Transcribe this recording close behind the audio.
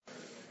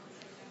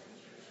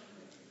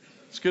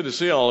It's good to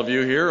see all of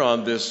you here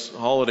on this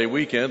holiday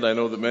weekend. I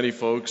know that many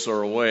folks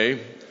are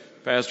away.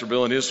 Pastor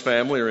Bill and his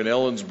family are in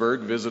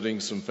Ellensburg visiting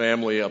some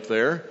family up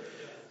there,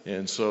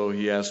 and so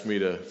he asked me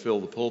to fill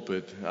the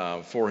pulpit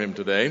for him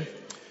today.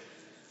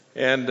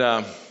 And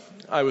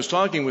I was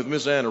talking with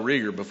Miss Anna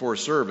Rieger before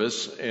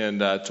service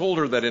and told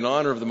her that in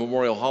honor of the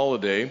memorial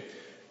holiday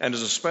and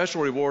as a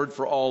special reward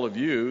for all of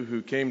you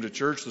who came to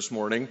church this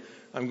morning,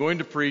 I'm going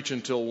to preach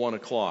until 1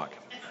 o'clock.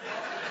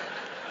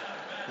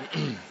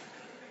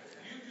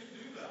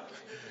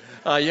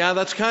 Yeah,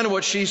 that's kind of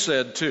what she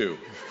said, too.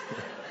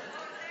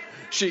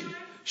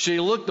 She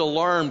looked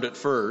alarmed at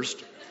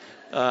first,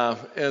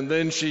 and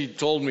then she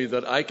told me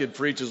that I could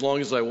preach as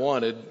long as I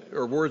wanted,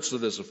 or words to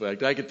this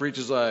effect. I could preach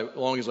as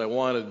long as I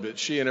wanted, but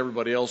she and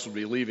everybody else would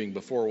be leaving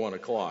before 1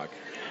 o'clock.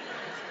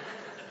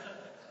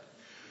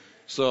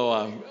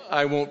 So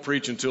I won't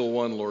preach until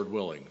 1, Lord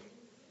willing.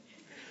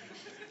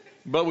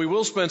 But we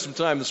will spend some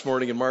time this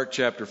morning in Mark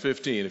chapter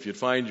 15, if you'd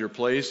find your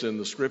place in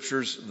the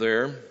scriptures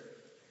there.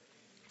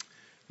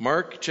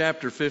 Mark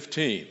chapter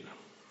 15.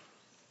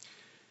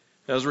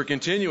 As we're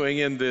continuing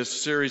in this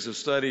series of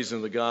studies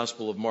in the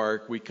Gospel of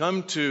Mark, we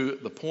come to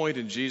the point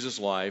in Jesus'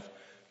 life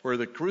where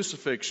the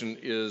crucifixion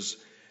is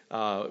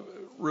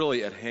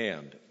really at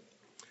hand.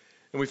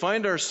 And we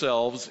find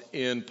ourselves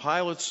in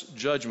Pilate's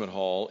judgment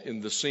hall in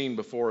the scene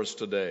before us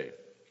today.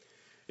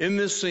 In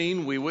this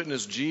scene, we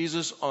witness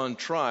Jesus on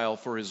trial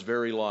for his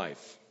very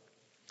life.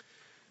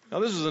 Now,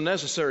 this is a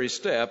necessary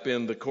step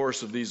in the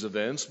course of these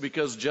events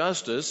because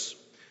justice,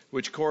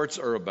 which courts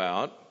are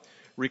about,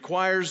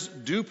 requires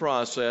due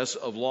process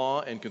of law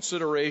and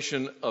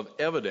consideration of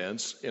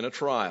evidence in a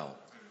trial.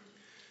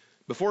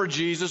 Before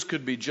Jesus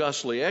could be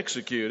justly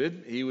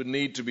executed, he would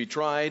need to be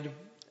tried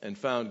and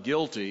found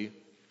guilty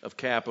of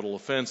capital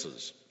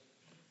offenses.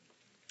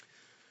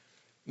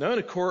 Now, in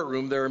a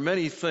courtroom, there are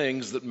many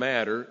things that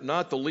matter,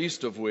 not the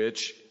least of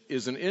which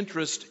is an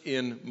interest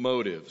in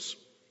motives.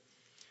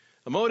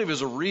 A motive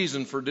is a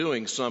reason for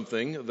doing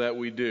something that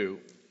we do.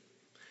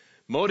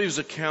 Motives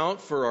account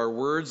for our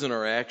words and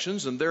our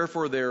actions, and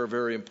therefore they are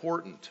very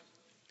important.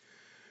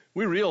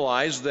 We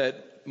realize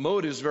that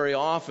motives very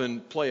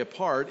often play a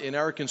part in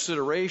our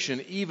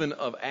consideration even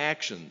of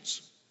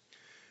actions.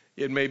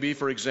 It may be,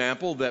 for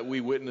example, that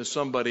we witness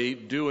somebody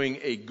doing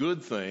a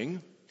good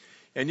thing,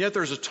 and yet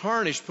there's a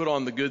tarnish put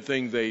on the good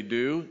thing they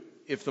do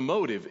if the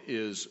motive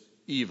is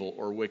evil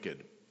or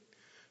wicked.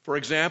 For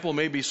example,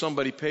 maybe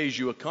somebody pays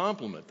you a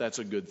compliment. That's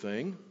a good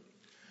thing.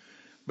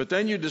 But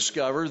then you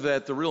discover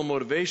that the real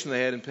motivation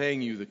they had in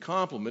paying you the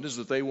compliment is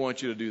that they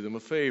want you to do them a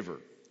favor.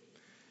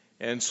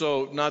 And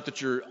so, not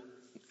that you're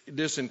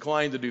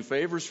disinclined to do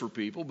favors for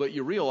people, but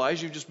you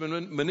realize you've just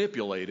been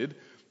manipulated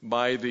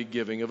by the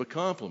giving of a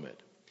compliment.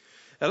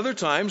 At other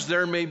times,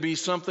 there may be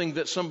something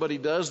that somebody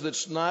does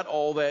that's not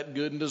all that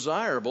good and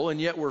desirable, and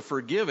yet we're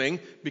forgiving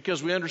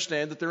because we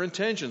understand that their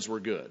intentions were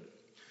good.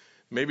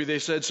 Maybe they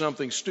said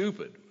something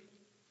stupid.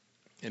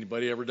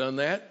 Anybody ever done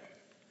that?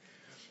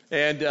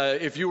 And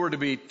if you were to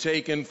be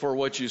taken for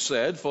what you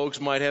said,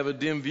 folks might have a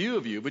dim view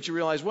of you. But you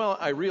realize, well,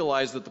 I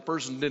realize that the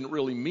person didn't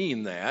really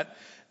mean that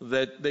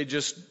they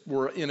just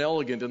were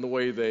inelegant in the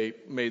way they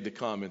made the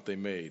comment they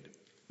made.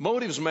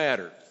 Motives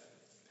matter.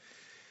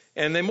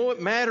 And they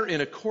matter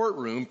in a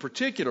courtroom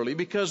particularly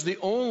because the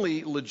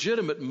only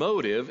legitimate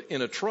motive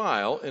in a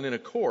trial and in a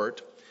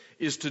court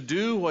is to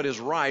do what is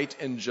right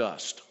and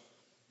just.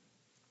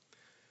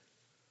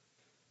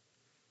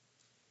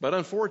 But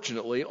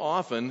unfortunately,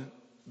 often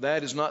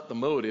that is not the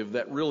motive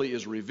that really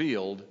is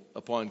revealed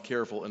upon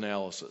careful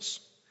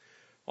analysis.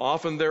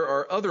 Often there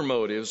are other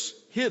motives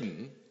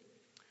hidden,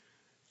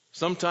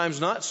 sometimes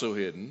not so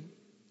hidden,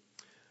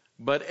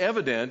 but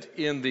evident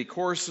in the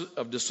course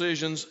of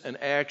decisions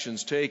and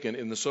actions taken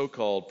in the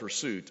so-called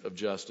pursuit of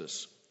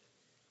justice.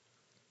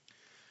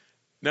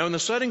 Now, in the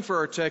setting for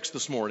our text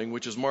this morning,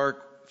 which is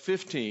Mark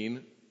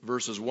 15,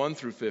 verses 1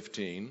 through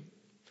 15,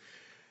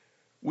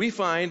 we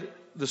find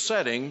the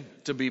setting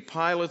to be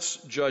Pilate's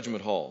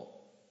judgment hall.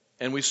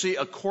 And we see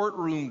a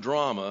courtroom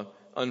drama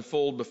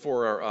unfold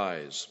before our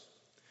eyes.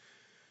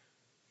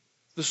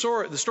 The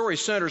story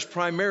centers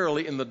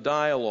primarily in the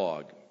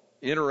dialogue,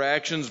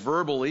 interactions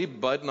verbally,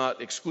 but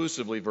not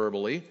exclusively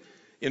verbally,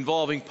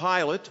 involving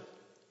Pilate,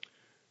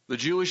 the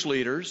Jewish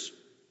leaders,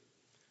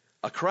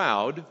 a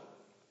crowd,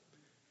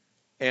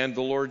 and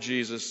the Lord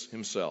Jesus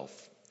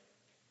himself.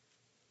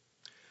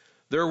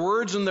 Their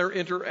words and their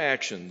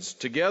interactions,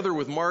 together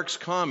with Mark's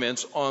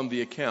comments on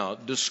the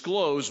account,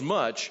 disclose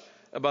much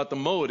about the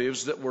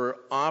motives that were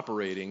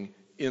operating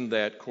in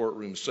that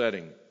courtroom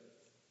setting.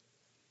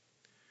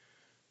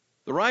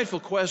 The rightful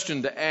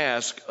question to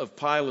ask of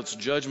Pilate's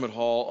judgment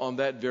hall on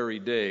that very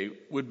day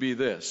would be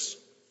this: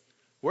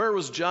 where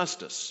was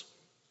justice?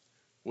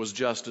 Was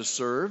justice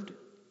served?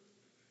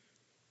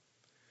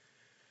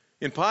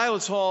 In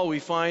Pilate's hall, we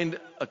find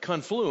a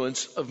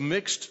confluence of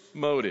mixed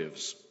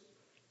motives.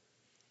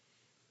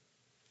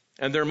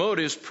 And their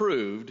motives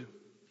proved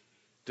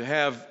to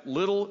have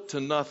little to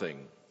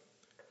nothing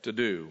to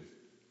do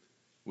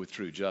with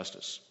true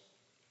justice.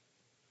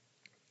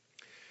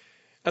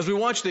 As we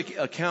watch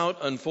the account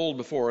unfold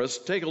before us,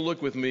 take a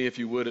look with me, if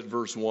you would, at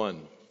verse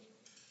 1.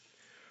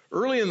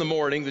 Early in the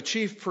morning, the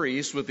chief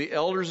priests with the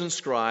elders and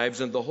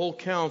scribes and the whole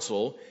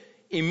council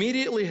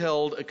immediately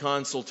held a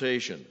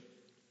consultation.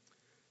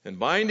 And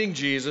binding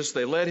Jesus,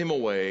 they led him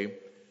away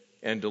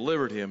and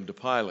delivered him to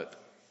Pilate.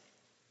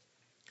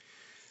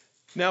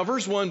 Now,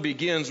 verse 1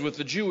 begins with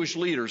the Jewish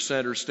leaders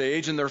center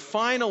stage, and they're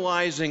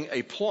finalizing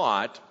a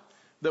plot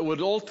that would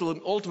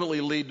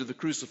ultimately lead to the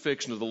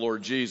crucifixion of the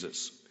Lord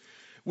Jesus.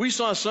 We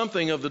saw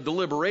something of the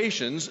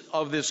deliberations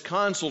of this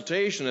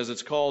consultation, as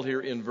it's called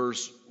here in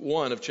verse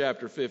 1 of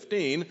chapter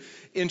 15,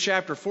 in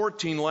chapter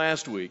 14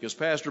 last week. As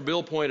Pastor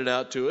Bill pointed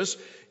out to us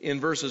in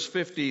verses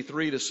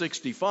 53 to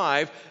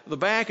 65, the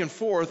back and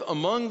forth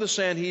among the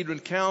Sanhedrin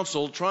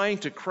council trying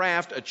to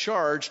craft a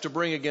charge to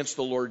bring against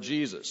the Lord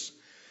Jesus.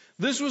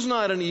 This was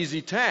not an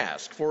easy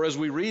task, for as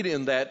we read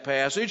in that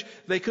passage,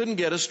 they couldn't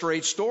get a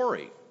straight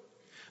story.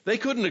 They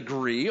couldn't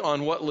agree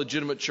on what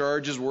legitimate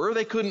charges were.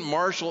 They couldn't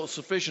marshal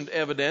sufficient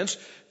evidence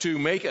to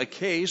make a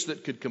case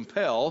that could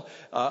compel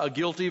a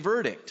guilty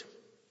verdict.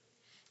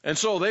 And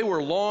so they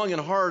were long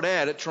and hard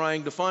at it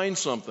trying to find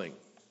something.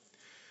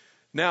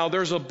 Now,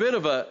 there's a bit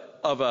of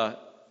a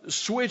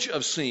switch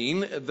of scene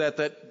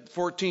that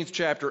 14th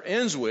chapter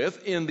ends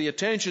with in the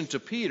attention to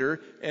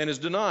Peter and his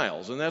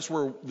denials. And that's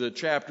where the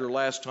chapter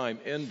last time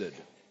ended.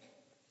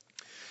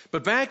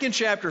 But back in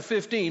chapter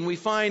 15, we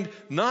find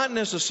not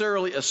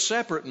necessarily a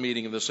separate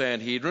meeting of the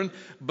Sanhedrin,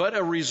 but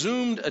a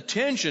resumed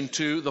attention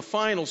to the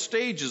final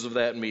stages of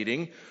that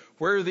meeting,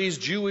 where these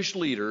Jewish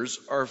leaders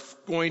are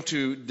going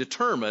to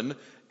determine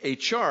a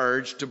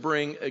charge to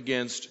bring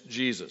against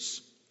Jesus.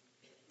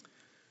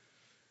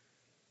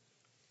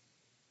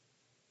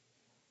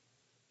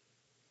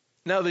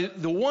 Now,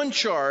 the one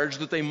charge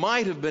that they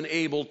might have been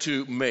able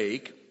to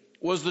make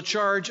was the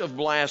charge of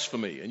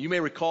blasphemy. And you may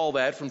recall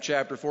that from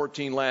chapter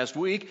 14 last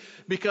week,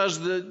 because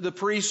the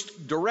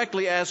priest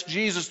directly asked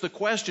Jesus the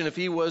question if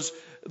he was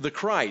the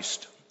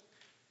Christ.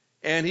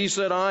 And he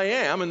said, "I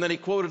am," and then he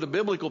quoted a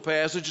biblical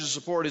passage to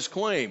support his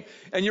claim.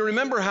 And you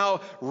remember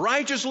how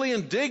righteously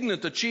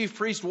indignant the chief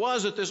priest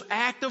was at this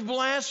act of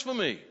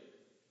blasphemy.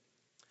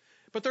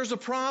 But there's a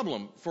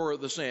problem for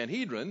the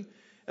Sanhedrin,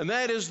 and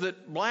that is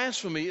that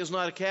blasphemy is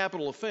not a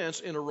capital offense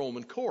in a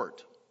Roman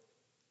court.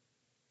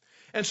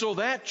 And so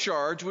that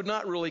charge would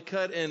not really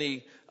cut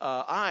any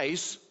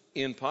ice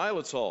in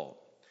Pilate's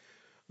hall.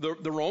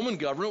 The Roman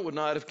government would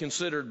not have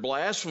considered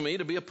blasphemy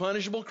to be a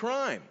punishable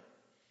crime.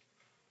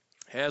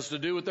 It has to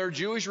do with their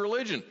Jewish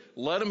religion.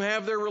 Let them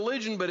have their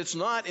religion, but it's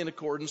not in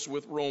accordance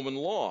with Roman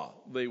law,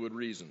 they would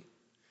reason.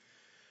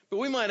 But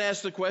we might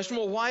ask the question,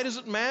 well, why does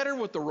it matter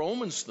what the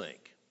Romans think?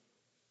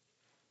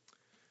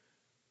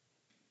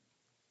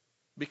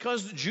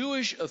 Because the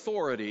Jewish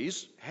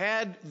authorities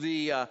had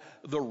the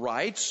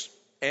rights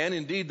and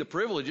indeed the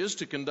privileges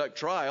to conduct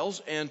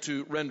trials and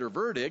to render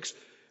verdicts,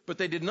 but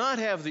they did not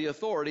have the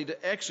authority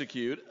to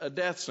execute a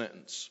death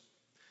sentence.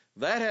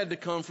 That had to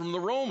come from the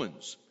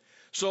Romans.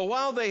 So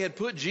while they had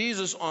put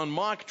Jesus on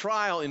mock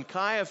trial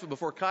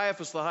before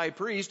Caiaphas the high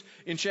priest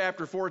in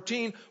chapter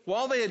 14,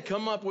 while they had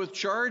come up with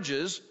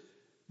charges,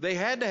 they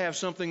had to have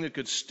something that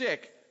could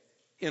stick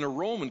in a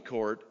Roman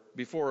court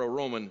before a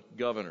Roman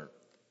governor.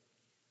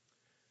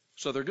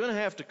 So they're going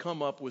to have to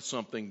come up with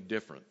something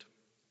different.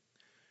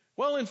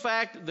 Well, in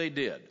fact, they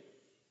did.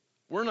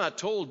 We're not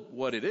told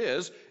what it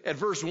is. At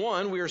verse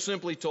 1, we are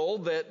simply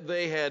told that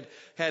they had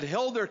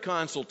held their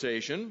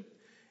consultation,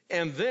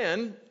 and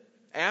then,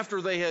 after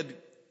they had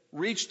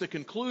reached the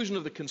conclusion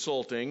of the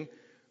consulting,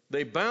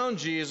 they bound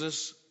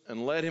Jesus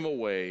and led him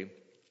away,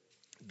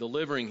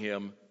 delivering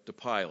him to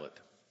Pilate.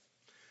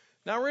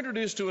 Now we're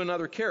introduced to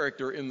another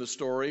character in the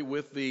story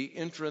with the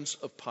entrance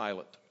of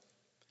Pilate.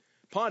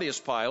 Pontius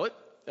Pilate,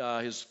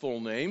 his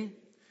full name,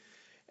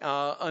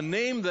 a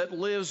name that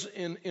lives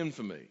in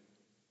infamy.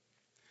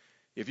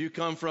 If you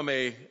come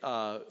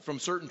from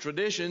certain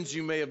traditions,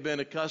 you may have been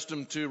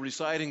accustomed to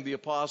reciting the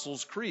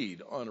Apostles'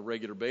 Creed on a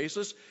regular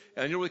basis,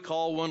 and you'll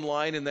recall one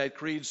line in that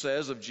creed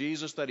says of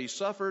Jesus that he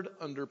suffered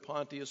under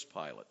Pontius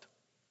Pilate.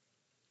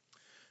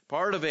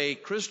 Part of a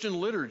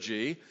Christian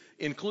liturgy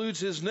includes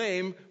his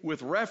name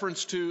with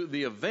reference to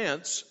the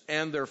events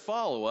and their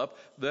follow-up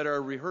that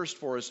are rehearsed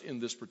for us in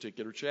this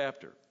particular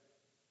chapter.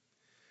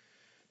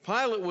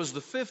 Pilate was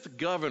the fifth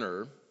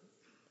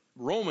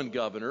Roman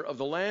governor of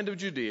the land of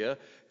Judea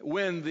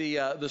when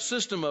the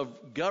system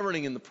of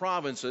governing in the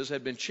provinces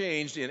had been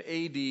changed in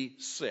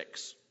AD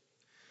 6.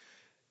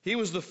 He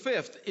was the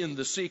fifth in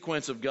the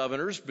sequence of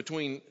governors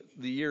between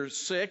the year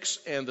 6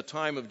 and the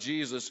time of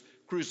Jesus'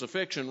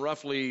 crucifixion,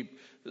 roughly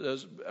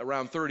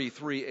around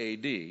 33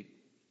 AD.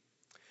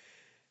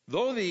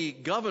 Though the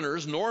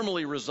governors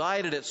normally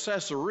resided at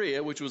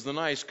Caesarea, which was the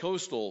nice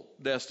coastal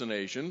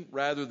destination,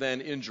 rather than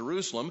in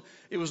Jerusalem,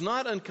 it was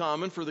not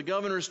uncommon for the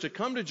governors to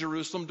come to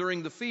Jerusalem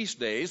during the feast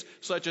days,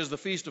 such as the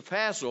Feast of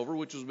Passover,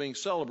 which was being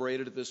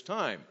celebrated at this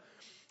time.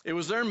 It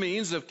was their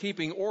means of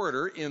keeping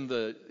order in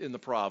the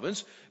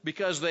province,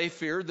 because they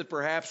feared that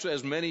perhaps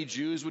as many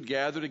Jews would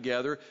gather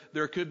together,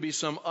 there could be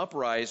some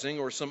uprising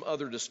or some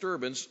other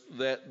disturbance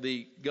that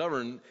the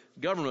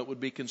government would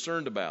be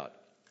concerned about.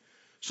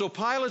 So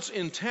Pilate's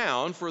in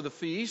town for the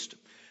feast,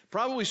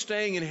 probably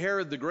staying in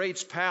Herod the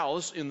Great's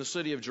palace in the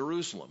city of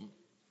Jerusalem,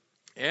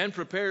 and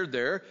prepared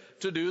there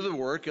to do the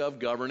work of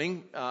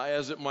governing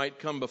as it might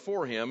come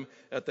before him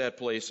at that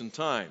place and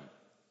time.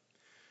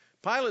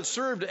 Pilate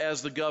served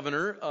as the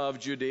governor of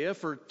Judea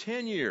for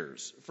 10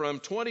 years, from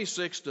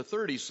 26 to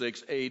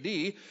 36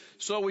 AD,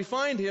 so we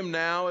find him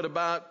now at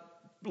about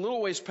a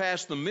little ways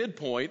past the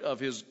midpoint of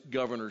his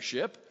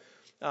governorship,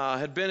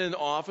 had been in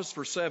office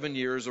for 7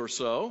 years or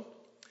so,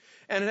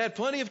 and had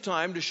plenty of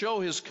time to show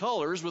his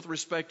colors with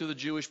respect to the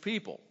Jewish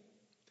people.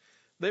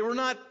 They were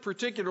not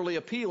particularly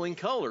appealing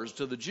colors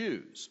to the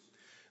Jews.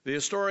 The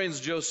historians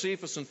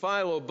Josephus and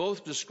Philo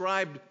both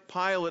described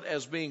Pilate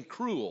as being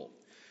cruel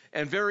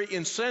and very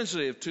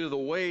insensitive to the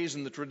ways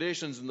and the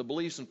traditions and the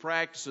beliefs and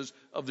practices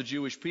of the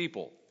Jewish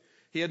people.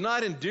 He had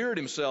not endeared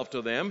himself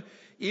to them,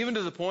 even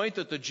to the point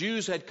that the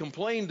Jews had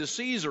complained to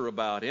Caesar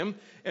about him,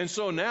 and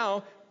so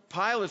now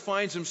Pilate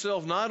finds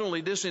himself not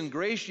only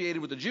disingratiated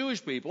with the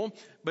Jewish people,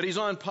 but he's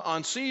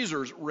on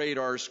Caesar's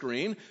radar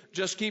screen,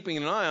 just keeping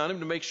an eye on him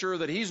to make sure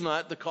that he's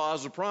not the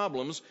cause of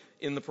problems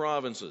in the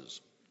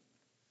provinces.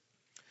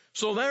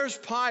 So there's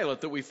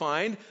Pilate that we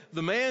find,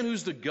 the man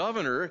who's the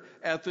governor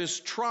at this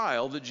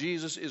trial that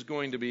Jesus is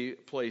going to be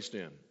placed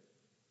in.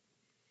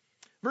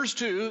 Verse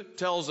 2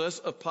 tells us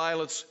of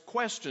Pilate's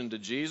question to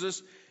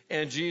Jesus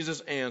and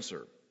Jesus'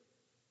 answer.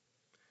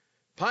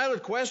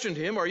 Pilate questioned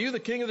him, "Are you the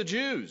king of the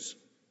Jews?"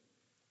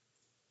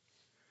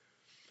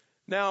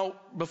 Now,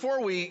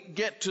 before we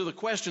get to the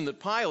question that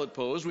Pilate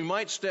posed, we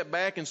might step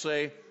back and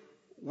say,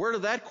 where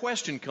did that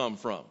question come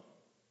from?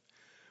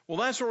 Well,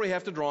 that's where we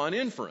have to draw an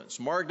inference.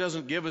 Mark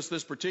doesn't give us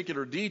this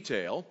particular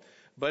detail,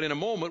 but in a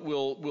moment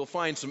we'll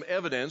find some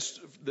evidence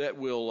that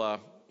will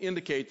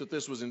indicate that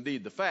this was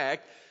indeed the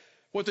fact.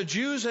 What the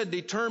Jews had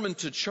determined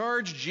to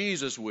charge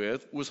Jesus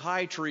with was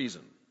high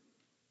treason.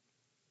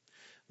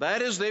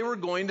 That is, they were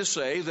going to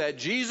say that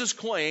Jesus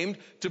claimed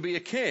to be a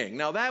king.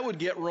 Now, that would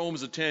get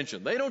Rome's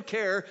attention. They don't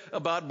care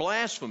about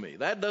blasphemy.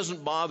 That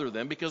doesn't bother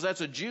them because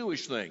that's a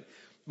Jewish thing.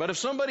 But if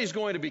somebody's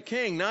going to be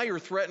king, now you're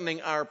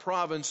threatening our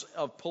province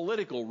of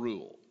political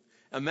rule,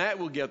 and that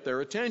will get their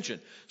attention.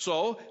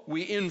 So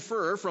we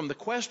infer from the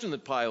question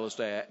that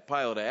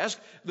Pilate asked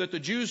that the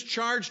Jews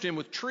charged him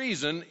with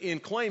treason in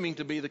claiming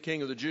to be the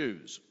king of the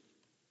Jews.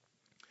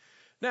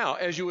 Now,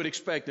 as you would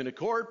expect in a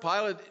court,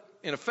 Pilate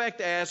in effect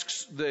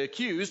asks the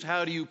accused,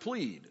 "How do you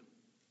plead?"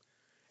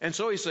 And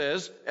so he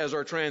says, as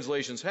our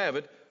translations have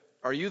it,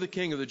 "Are you the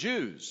king of the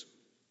Jews?"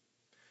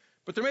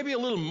 But there may be a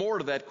little more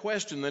to that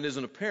question than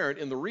isn't apparent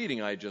in the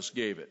reading I just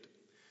gave it.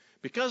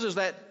 Because as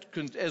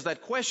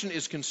that question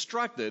is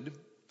constructed,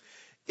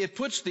 it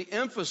puts the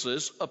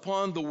emphasis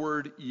upon the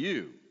word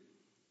 "you,"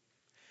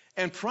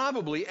 and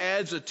probably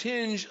adds a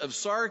tinge of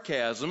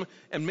sarcasm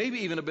and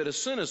maybe even a bit of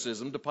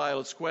cynicism to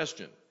Pilate's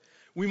question.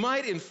 We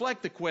might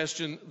inflect the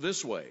question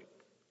this way: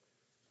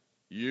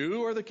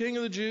 "You are the king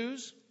of the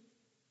Jews?"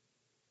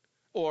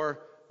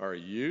 Or, "Are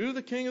you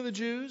the king of the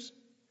Jews?"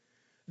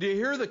 Do you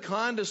hear the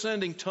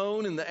condescending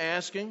tone in the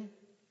asking?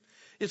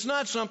 It's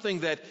not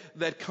something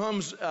that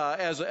comes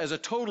as a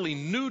totally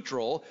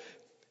neutral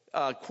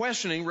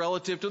questioning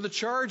relative to the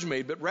charge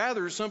made, but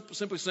rather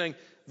simply saying,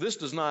 this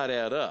does not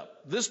add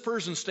up. This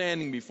person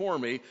standing before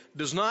me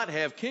does not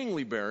have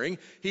kingly bearing.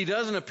 He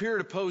doesn't appear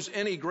to pose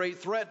any great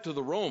threat to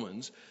the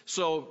Romans.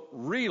 So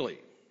really,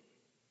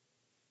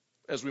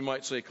 as we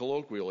might say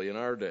colloquially in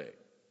our day.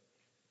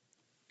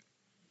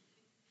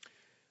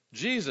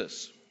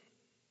 Jesus,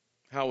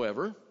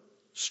 however,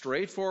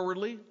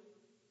 straightforwardly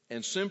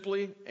and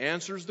simply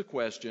answers the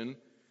question,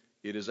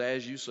 "It is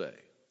as you say."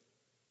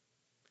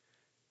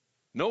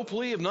 No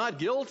plea of not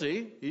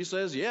guilty. He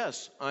says,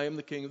 "Yes, I am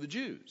the king of the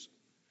Jews."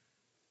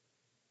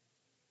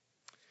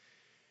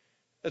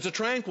 It's a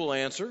tranquil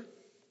answer.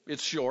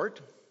 It's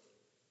short,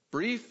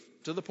 brief,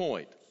 to the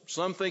point.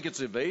 Some think it's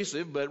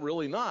evasive, but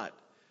really not.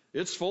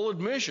 It's full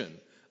admission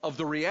of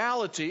the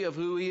reality of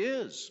who he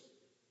is.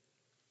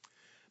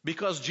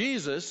 Because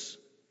Jesus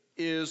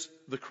is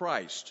the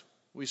Christ.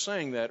 We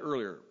sang that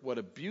earlier. What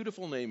a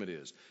beautiful name it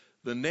is.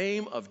 The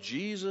name of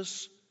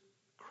Jesus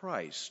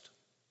Christ,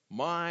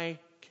 my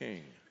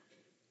King.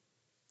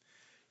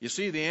 You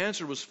see, the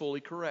answer was fully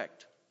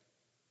correct.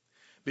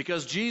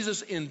 Because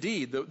Jesus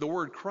indeed, the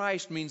word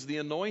Christ means the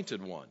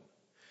anointed one.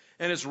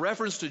 And it's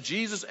reference to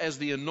Jesus as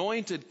the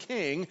anointed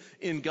king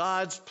in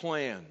God's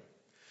plan.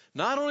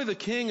 Not only the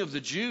king of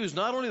the Jews,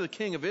 not only the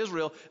king of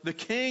Israel, the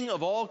king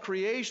of all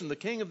creation, the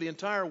king of the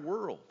entire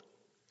world.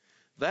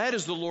 That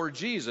is the Lord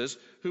Jesus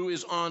who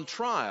is on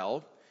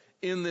trial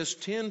in this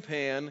tin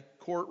pan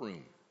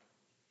courtroom.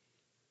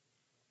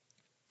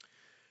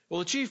 Well,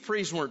 the chief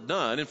priests weren't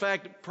done. In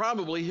fact,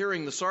 probably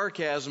hearing the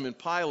sarcasm in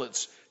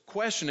Pilate's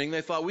questioning,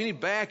 they thought, we need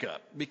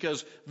backup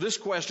because this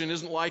question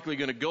isn't likely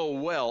going to go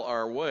well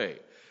our way.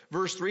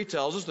 Verse 3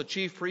 tells us the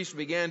chief priests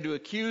began to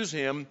accuse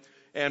him,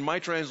 and my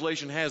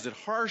translation has it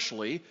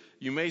harshly.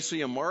 You may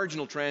see a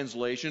marginal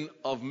translation,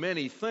 of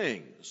many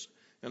things.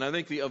 And I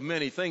think the of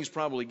many things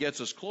probably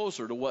gets us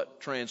closer to what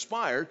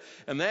transpired,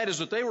 and that is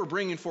that they were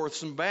bringing forth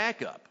some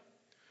backup.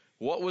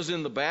 What was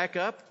in the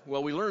backup?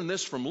 Well, we learn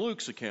this from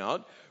Luke's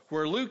account,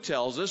 where Luke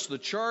tells us the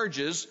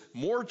charges,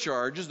 more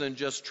charges than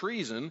just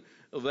treason,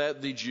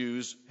 that the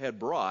Jews had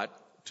brought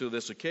to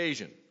this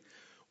occasion.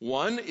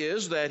 One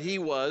is that he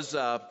was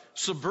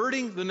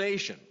subverting the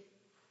nation.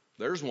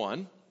 There's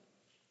one.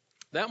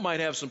 That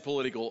might have some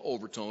political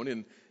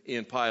overtone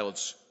in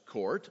Pilate's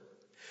court.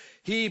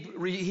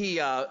 He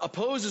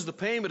opposes the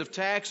payment of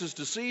taxes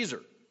to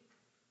Caesar.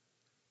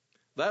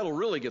 That'll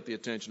really get the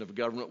attention of a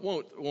government,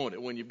 won't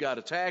it, when you've got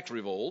a tax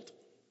revolt?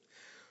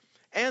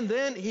 And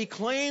then he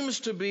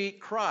claims to be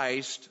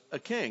Christ, a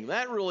king.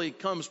 That really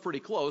comes pretty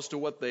close to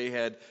what they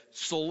had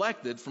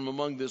selected from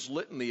among this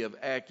litany of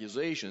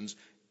accusations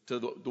to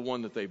the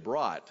one that they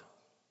brought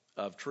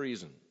of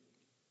treason.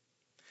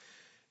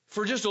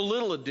 For just a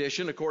little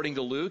addition, according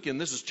to Luke, and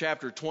this is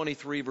chapter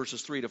 23,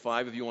 verses 3 to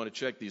 5, if you want to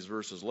check these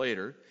verses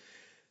later,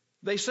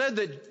 they said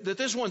that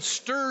this one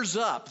stirs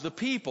up the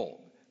people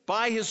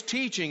by his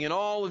teaching in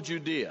all of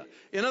Judea.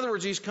 In other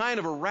words, he's kind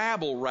of a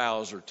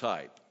rabble-rouser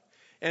type.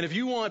 And if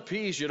you want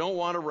peace, you don't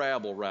want a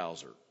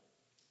rabble-rouser.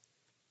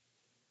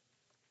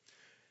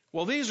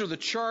 Well, these are the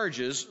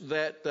charges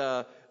that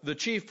the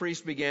chief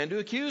priest began to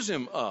accuse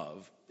him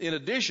of, in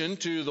addition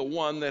to the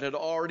one that had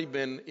already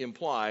been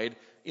implied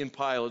in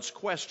Pilate's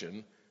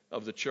question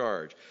of the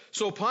charge.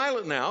 So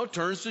Pilate now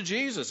turns to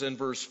Jesus in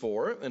verse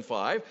 4 and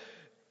 5.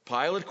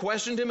 Pilate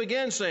questioned him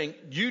again, saying,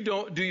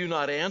 do you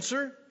not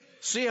answer?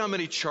 See how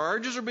many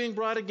charges are being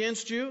brought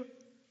against you?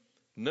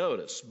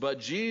 Notice, but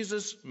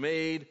Jesus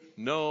made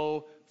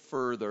no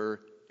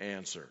further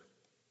answer.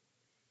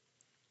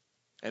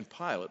 And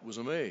Pilate was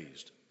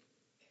amazed.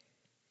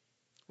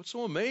 What's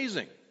so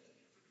amazing?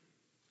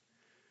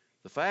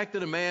 The fact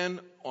that a man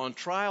on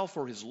trial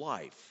for his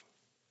life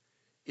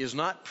is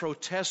not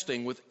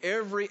protesting with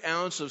every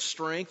ounce of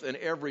strength and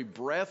every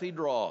breath he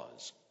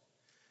draws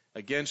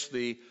against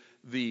the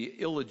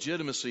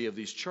illegitimacy of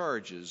these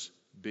charges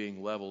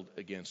being leveled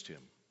against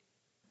him.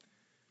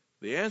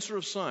 The answer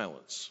of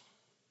silence,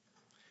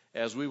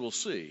 as we will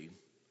see,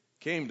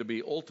 came to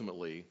be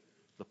ultimately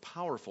the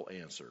powerful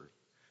answer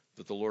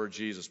that the Lord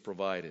Jesus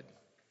provided.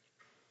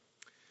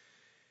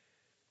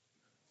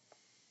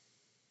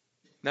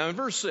 Now in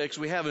verse 6,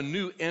 we have a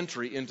new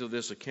entry into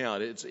this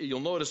account. You'll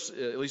notice,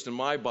 at least in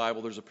my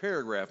Bible, there's a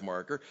paragraph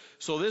marker.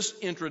 So this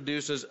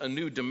introduces a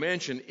new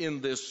dimension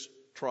in this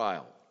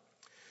trial.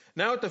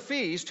 Now at the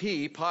feast,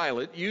 he,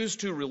 Pilate, used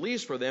to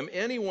release for them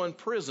any one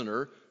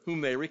prisoner whom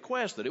they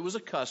requested. It was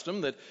a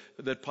custom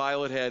that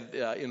Pilate had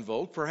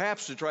invoked,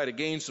 perhaps to try to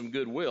gain some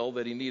goodwill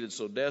that he needed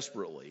so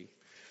desperately.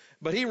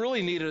 But he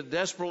really needed it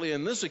desperately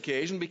on this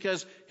occasion,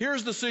 because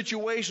here's the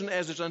situation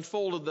as it's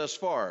unfolded thus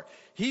far.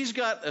 He's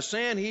got a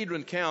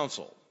Sanhedrin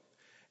council,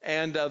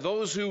 and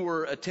those who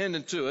were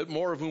attendant to it,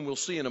 more of whom we'll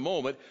see in a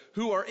moment,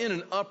 who are in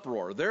an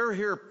uproar. They're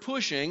here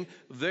pushing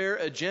their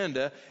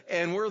agenda,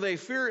 and where they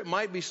fear it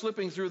might be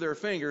slipping through their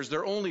fingers,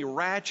 they're only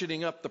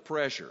ratcheting up the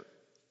pressure.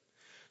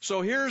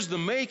 So here's the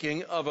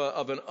making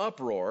of an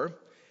uproar,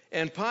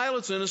 and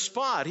Pilate's in a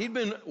spot. He'd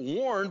been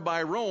warned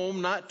by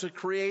Rome not to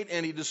create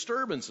any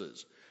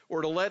disturbances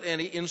or to let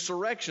any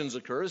insurrections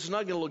occur. This is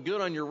not going to look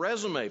good on your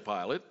resume,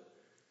 Pilate.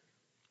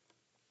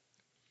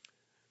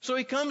 So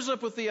he comes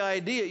up with the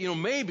idea,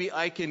 maybe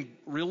I can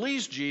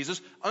release Jesus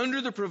under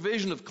the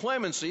provision of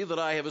clemency that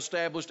I have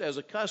established as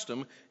a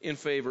custom in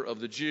favor of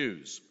the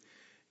Jews.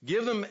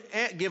 Give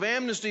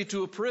amnesty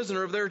to a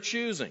prisoner of their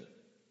choosing.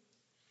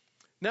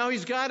 Now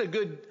he's got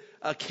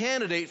a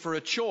candidate for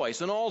a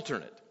choice, an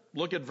alternate.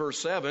 Look at verse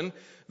 7.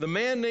 The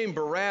man named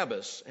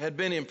Barabbas had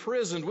been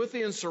imprisoned with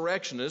the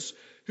insurrectionists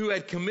who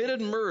had committed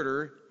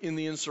murder in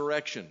the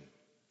insurrection.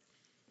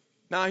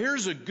 Now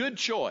here's a good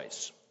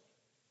choice.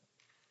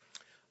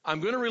 I'm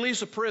going to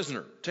release a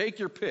prisoner. Take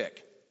your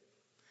pick.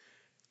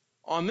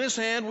 On this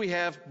hand, we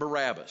have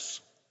Barabbas.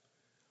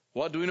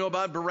 What do we know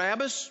about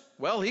Barabbas?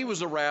 Well, he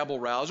was a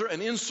rabble-rouser,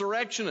 an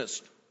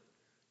insurrectionist,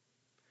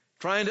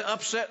 trying to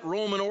upset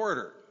Roman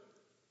order.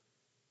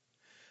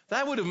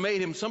 That would have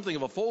made him something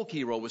of a folk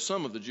hero with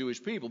some of the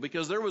Jewish people,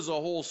 because there was a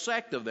whole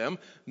sect of them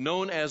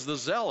known as the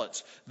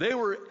Zealots. They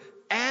were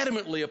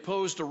adamantly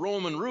opposed to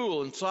Roman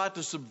rule and sought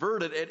to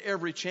subvert it at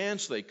every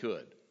chance they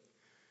could.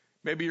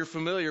 Maybe you're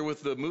familiar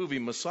with the movie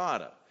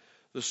Masada,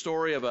 the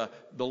story of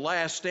the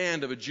last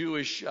stand of a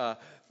Jewish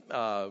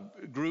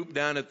group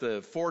down at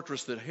the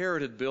fortress that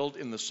Herod had built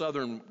in the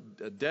southern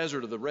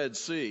desert of the Red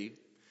Sea.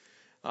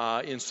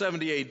 In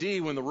 70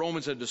 AD, when the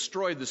Romans had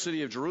destroyed the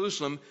city of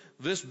Jerusalem,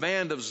 this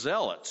band of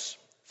zealots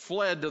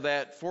fled to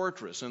that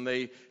fortress, and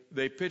they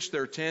pitched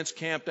their tents,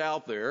 camped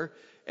out there,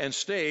 and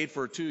stayed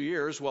for 2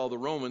 years while the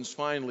Romans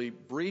finally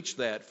breached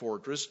that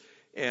fortress,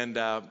 and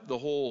the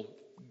whole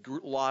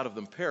lot of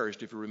them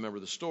perished, if you remember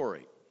the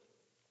story.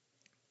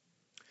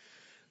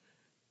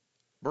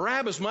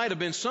 Barabbas might have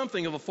been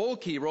something of a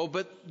folk hero,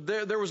 but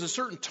there was a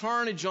certain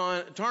tarnish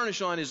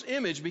on his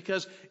image,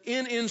 because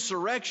in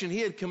insurrection he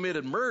had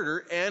committed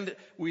murder, and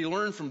we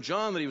learn from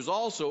John that he was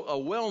also a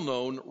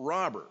well-known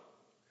robber.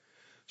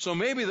 So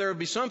maybe there would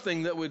be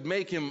something that would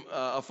make him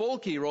a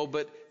folk hero,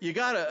 but you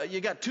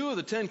got 2 of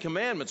the 10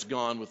 commandments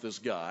gone with this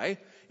guy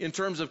in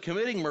terms of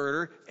committing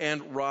murder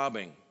and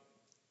robbing.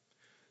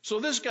 So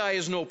this guy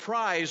is no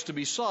prize to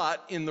be sought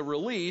in the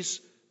release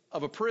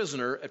of a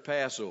prisoner at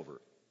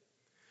Passover.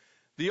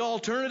 The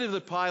alternative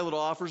that Pilate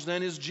offers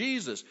then is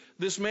Jesus,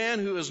 this man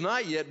who has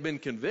not yet been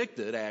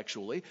convicted,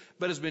 actually,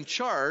 but has been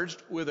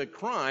charged with a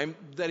crime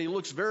that he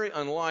looks very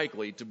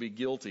unlikely to be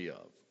guilty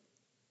of.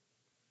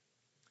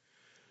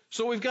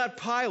 So we've got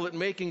Pilate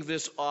making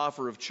this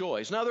offer of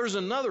choice. Now there's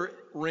another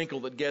wrinkle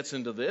that gets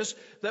into this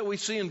that we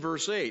see in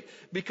verse 8.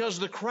 Because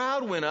the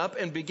crowd went up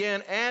and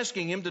began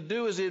asking him to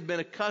do as he had been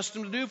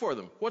accustomed to do for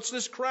them. What's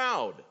this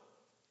crowd?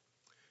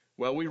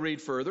 Well, we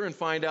read further and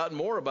find out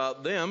more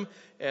about them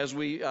as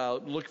we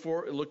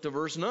look to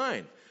verse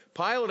 9.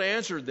 Pilate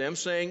answered them,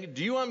 saying,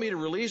 "Do you want me to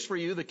release for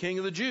you the king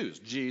of the Jews?"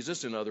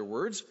 Jesus, in other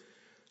words.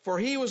 For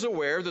he was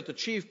aware that the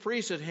chief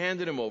priests had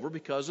handed him over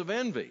because of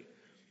envy.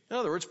 In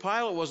other words,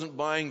 Pilate wasn't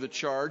buying the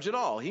charge at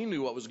all. He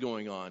knew what was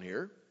going on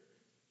here.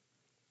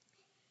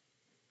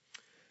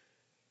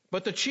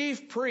 But the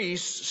chief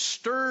priests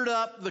stirred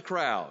up the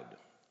crowd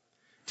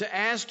to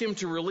ask him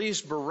to release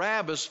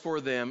Barabbas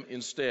for them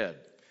instead.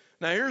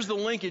 Now here's the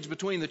linkage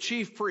between the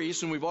chief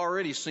priests, and we've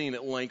already seen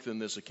at length in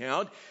this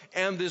account,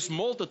 and this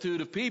multitude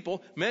of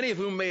people, many of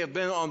whom may have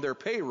been on their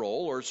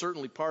payroll or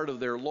certainly part of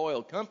their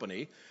loyal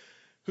company,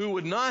 who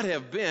would not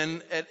have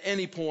been at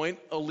any point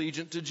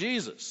allegiant to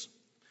Jesus.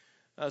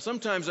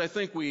 Sometimes I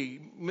think we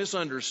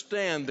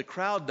misunderstand the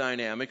crowd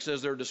dynamics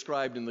as they're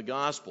described in the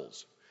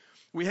Gospels.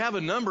 We have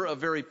a number of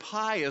very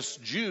pious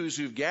Jews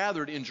who've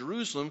gathered in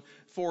Jerusalem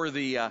for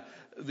the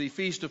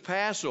Feast of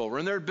Passover.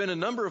 And there had been a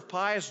number of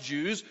pious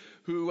Jews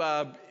who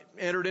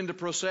entered into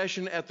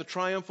procession at the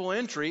triumphal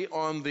entry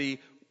on the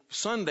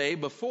Sunday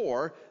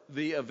before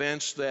the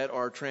events that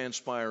are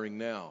transpiring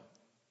now.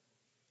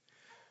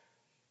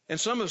 And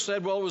some have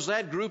said, well, it was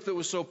that group that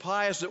was so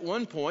pious at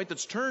one point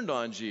that's turned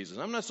on Jesus.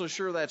 I'm not so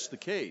sure that's the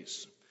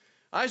case.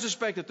 I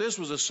suspect that this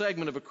was a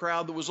segment of a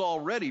crowd that was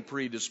already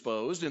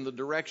predisposed in the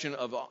direction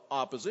of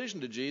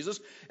opposition to Jesus,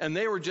 and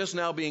they were just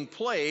now being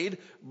played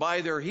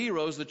by their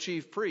heroes, the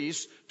chief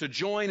priests, to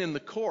join in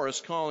the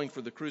chorus calling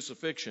for the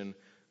crucifixion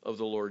of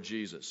the Lord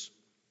Jesus.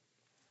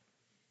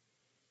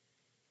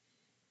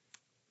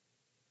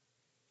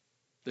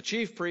 The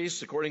chief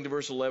priests, according to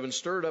verse 11,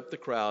 stirred up the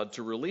crowd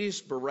to release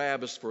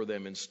Barabbas for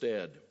them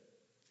instead.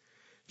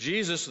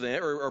 Jesus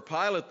then, or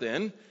Pilate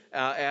then,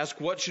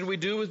 asked, "What should we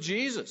do with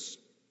Jesus,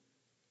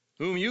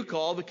 whom you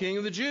call the King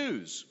of the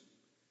Jews?"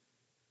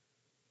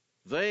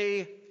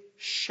 They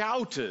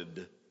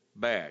shouted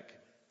back,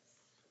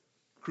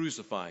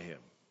 "Crucify him."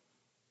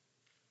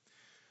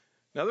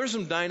 Now there's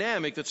some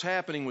dynamic that's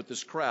happening with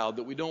this crowd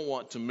that we don't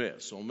want to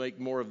miss. I'll make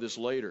more of this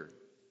later.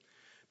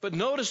 But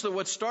notice that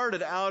what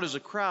started out as a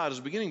crowd is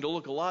beginning to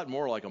look a lot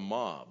more like a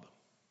mob.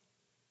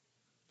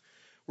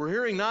 We're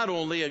hearing not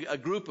only a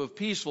group of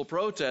peaceful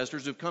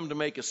protesters who've come to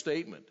make a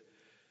statement,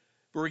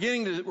 but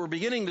we're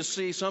beginning to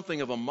see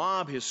something of a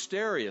mob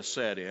hysteria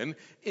set in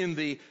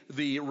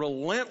the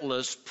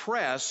relentless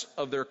press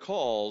of their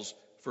calls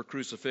for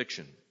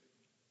crucifixion.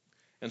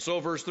 And so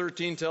verse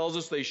 13 tells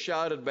us they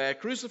shouted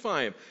back,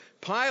 "Crucify him."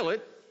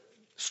 Pilate,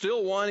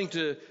 still wanting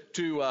to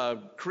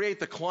create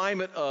the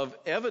climate of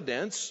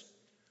evidence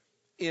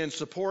in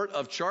support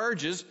of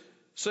charges,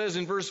 says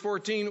in verse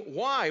 14,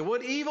 "Why?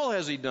 What evil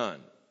has he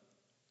done?"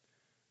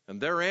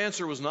 And their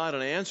answer was not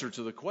an answer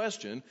to the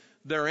question.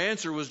 Their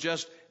answer was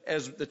just,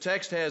 as the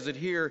text has it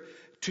here,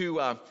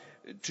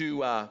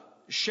 to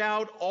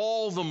shout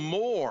all the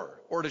more,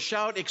 or to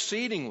shout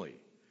exceedingly,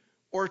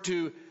 or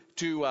to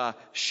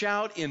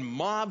shout in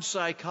mob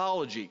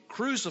psychology,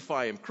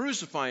 "Crucify him,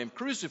 crucify him,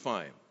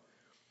 crucify him."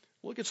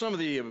 Look at some of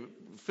the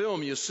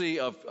film you see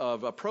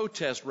of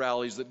protest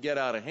rallies that get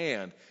out of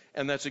hand,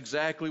 and that's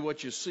exactly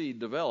what you see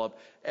develop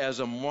as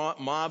a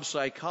mob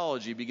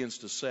psychology begins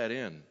to set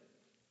in.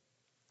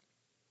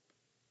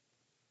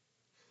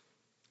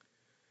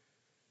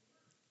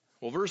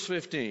 Well, verse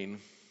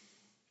 15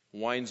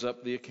 winds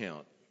up the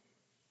account.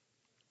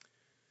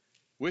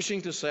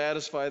 Wishing to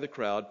satisfy the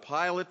crowd,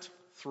 Pilate,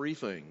 3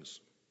 things.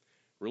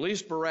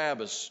 Released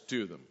Barabbas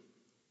to them.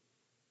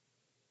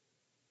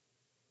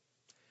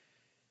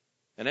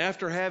 And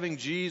after having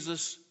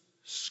Jesus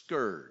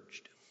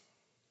scourged,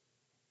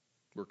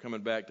 we're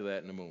coming back to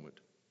that in a moment,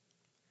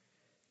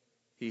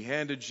 he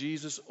handed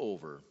Jesus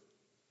over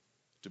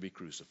to be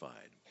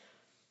crucified.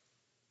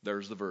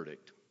 There's the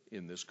verdict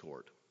in this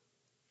court.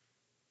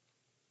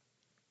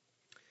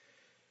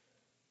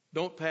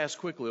 Don't pass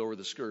quickly over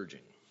the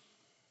scourging.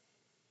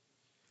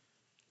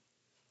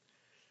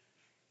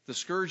 The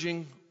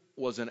scourging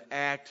was an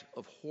act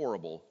of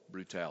horrible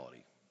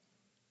brutality.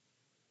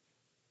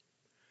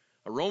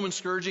 A Roman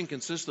scourging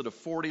consisted of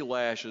 40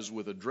 lashes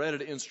with a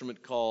dreaded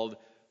instrument called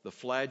the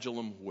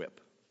flagellum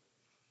whip.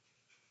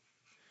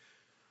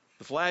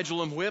 The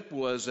flagellum whip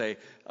was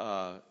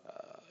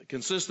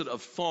consisted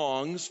of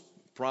thongs,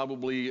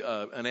 probably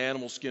an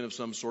animal skin of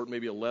some sort,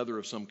 maybe a leather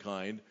of some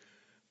kind,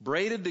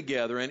 braided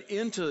together, and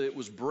into it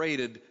was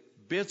braided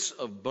bits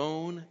of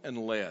bone and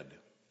lead.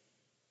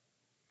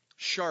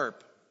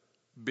 Sharp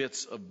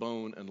bits of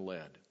bone and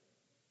lead.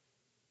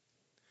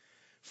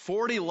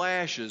 40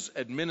 lashes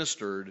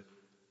administered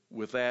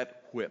with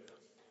that whip.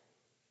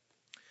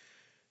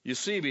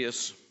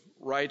 Eusebius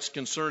writes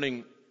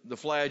concerning the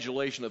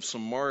flagellation of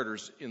some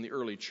martyrs in the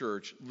early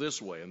church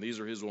this way, and these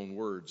are his own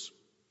words.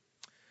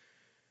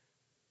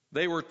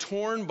 They were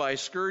torn by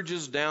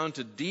scourges down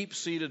to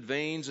deep-seated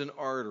veins and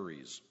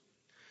arteries,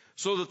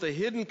 so that the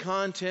hidden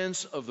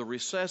contents of the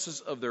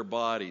recesses of their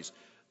bodies,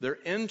 their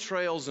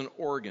entrails and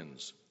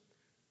organs,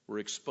 were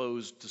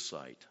exposed to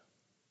sight.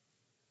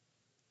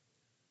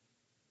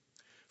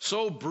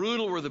 So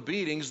brutal were the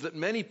beatings that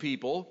many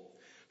people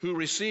who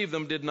received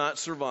them did not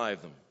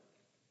survive them.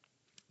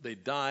 They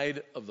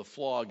died of the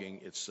flogging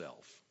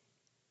itself.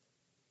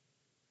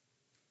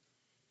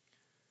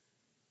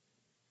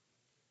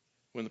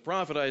 When the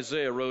prophet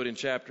Isaiah wrote in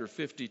chapter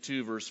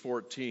 52, verse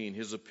 14,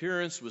 his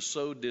appearance was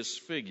so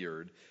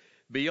disfigured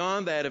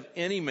beyond that of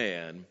any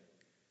man,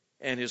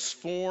 and his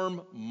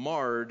form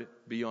marred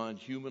beyond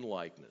human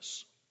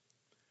likeness.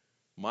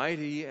 Might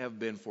he have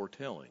been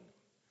foretelling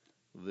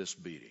this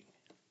beating?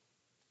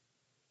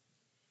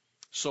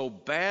 So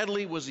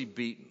badly was he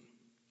beaten,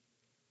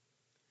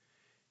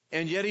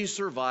 and yet he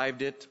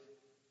survived it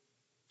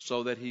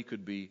so that he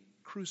could be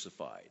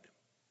crucified.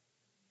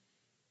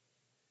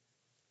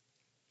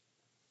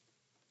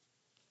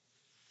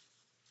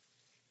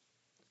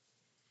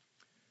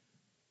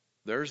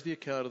 There's the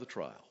account of the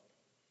trial.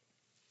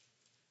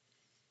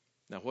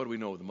 Now, what do we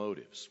know of the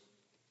motives?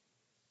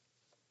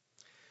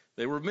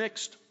 They were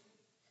mixed.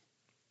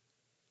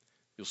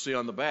 You'll see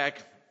on the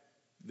back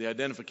the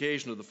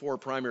identification of the four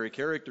primary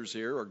characters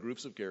here, or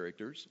groups of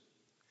characters.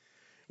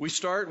 We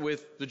start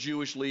with the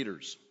Jewish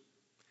leaders.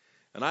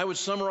 And I would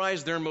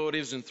summarize their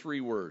motives in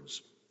three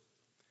words: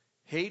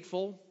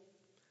 hateful,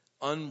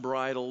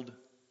 unbridled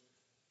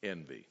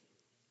envy.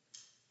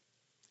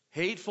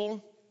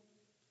 Hateful,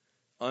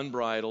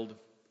 unbridled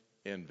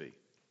envy.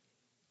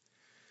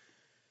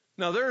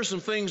 Now, there are some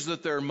things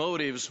that their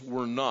motives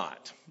were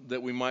not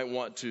that we might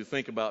want to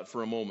think about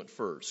for a moment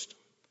first.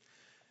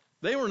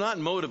 They were not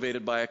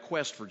motivated by a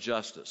quest for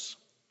justice.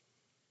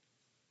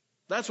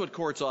 That's what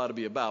courts ought to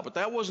be about, but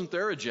that wasn't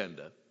their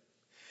agenda.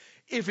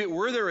 If it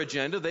were their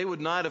agenda, they would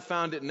not have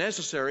found it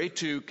necessary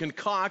to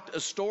concoct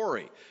a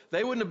story.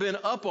 They wouldn't have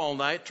been up all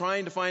night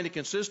trying to find a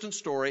consistent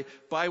story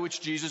by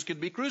which Jesus could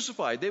be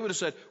crucified. They would have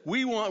said,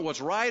 we want what's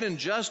right and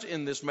just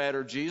in this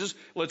matter, Jesus.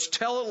 Let's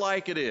tell it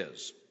like it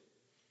is.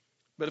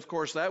 But of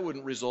course, that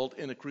wouldn't result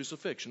in a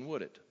crucifixion,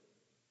 would it?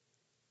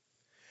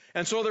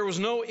 And so there was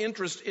no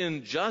interest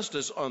in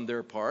justice on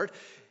their part,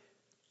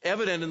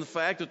 evident in the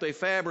fact that they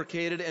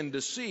fabricated and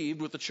deceived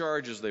with the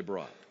charges they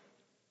brought.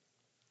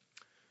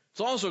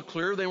 It's also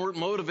clear they weren't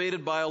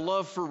motivated by a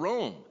love for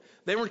Rome.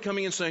 They weren't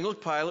coming and saying,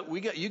 look,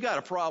 Pilate, you got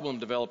a problem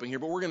developing here,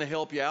 but we're going to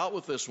help you out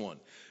with this one.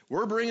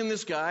 We're bringing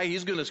this guy.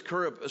 He's going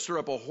to stir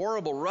up a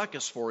horrible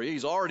ruckus for you.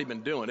 He's already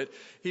been doing it.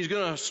 He's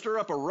going to stir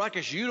up a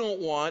ruckus you don't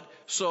want.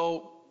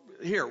 So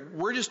here,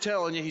 we're just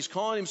telling you, he's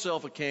calling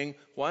himself a king.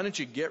 Why don't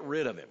you get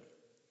rid of him?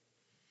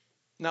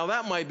 Now,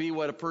 that might be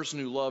what a person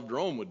who loved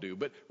Rome would do.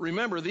 But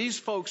remember, these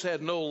folks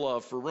had no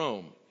love for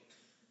Rome.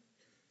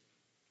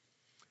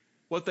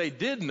 What they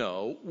did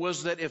know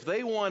was that if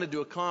they wanted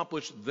to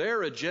accomplish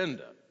their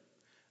agenda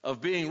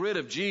of being rid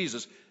of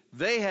Jesus,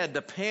 they had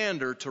to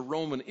pander to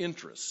Roman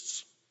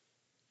interests.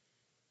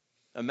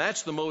 And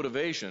that's the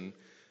motivation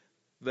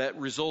that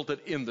resulted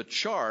in the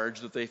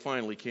charge that they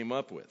finally came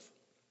up with.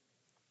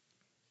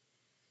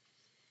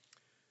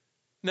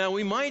 Now,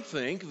 we might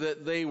think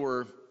that they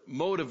were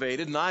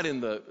motivated not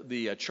in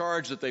the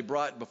charge that they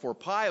brought before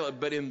Pilate,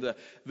 but in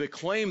the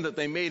claim that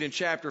they made in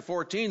chapter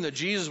 14 that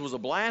Jesus was a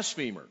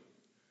blasphemer.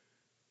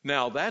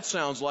 Now, that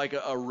sounds like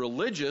a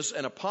religious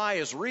and a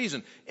pious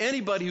reason.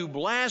 Anybody who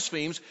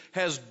blasphemes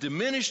has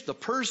diminished the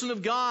person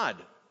of God.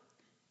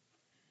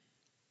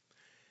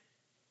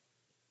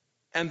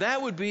 And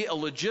that would be a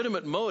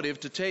legitimate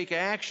motive to take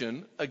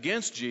action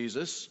against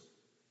Jesus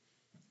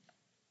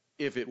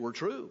if it were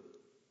true.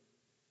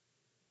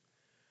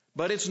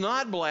 But it's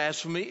not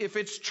blasphemy if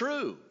it's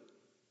true.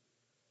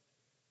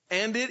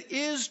 And it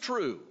is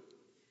true.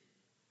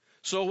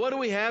 So what do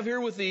we have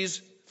here with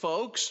these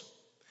folks?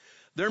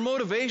 Their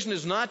motivation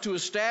is not to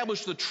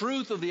establish the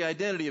truth of the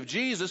identity of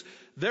Jesus.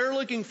 They're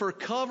looking for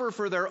cover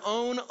for their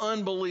own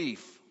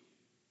unbelief.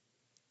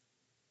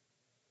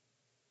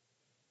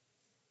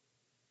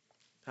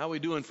 How are we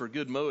doing for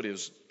good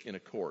motives in a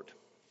court?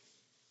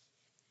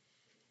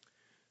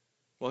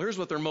 Well, here's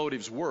what their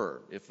motives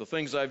were. If the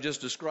things I've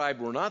just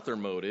described were not their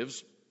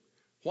motives,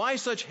 why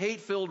such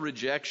hate-filled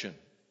rejection?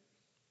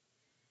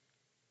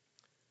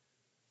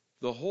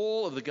 The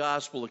whole of the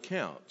gospel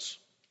accounts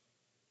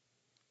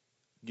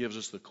gives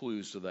us the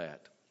clues to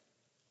that.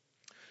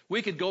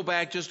 We could go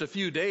back just a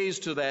few days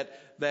to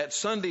that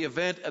Sunday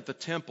event at the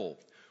temple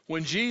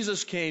when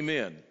Jesus came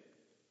in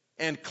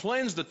and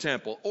cleansed the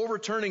temple,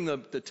 overturning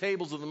the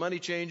tables of the money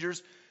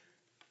changers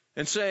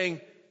and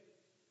saying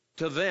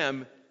to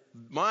them,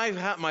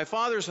 my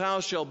Father's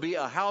house shall be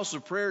a house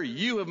of prayer.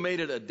 You have made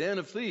it a den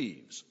of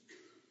thieves.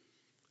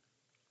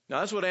 Now,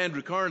 that's what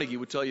Andrew Carnegie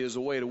would tell you is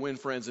a way to win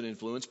friends and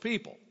influence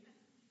people.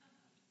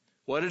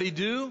 What did he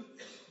do?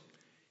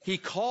 He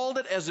called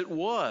it as it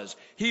was.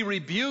 He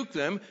rebuked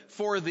them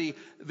for the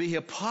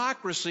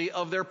hypocrisy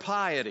of their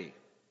piety,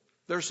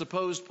 their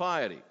supposed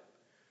piety.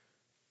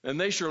 And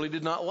they surely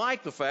did not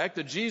like the fact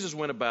that Jesus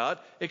went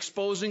about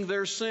exposing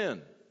their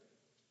sin.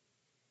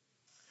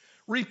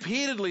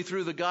 Repeatedly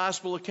through the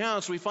gospel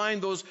accounts, we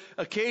find those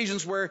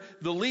occasions where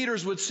the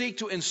leaders would seek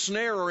to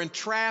ensnare or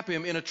entrap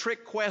him in a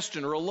trick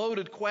question or a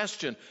loaded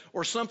question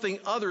or something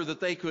other that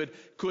they could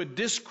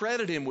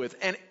discredit him with.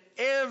 And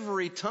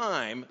every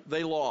time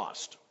they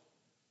lost.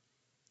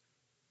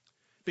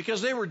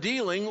 Because they were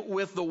dealing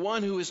with the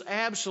one who is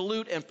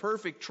absolute and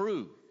perfect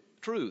truth.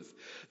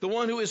 The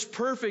one who is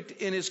perfect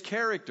in his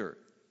character.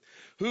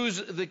 Who's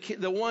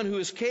the one who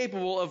is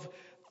capable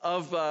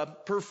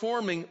of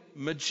performing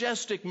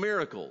majestic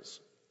miracles.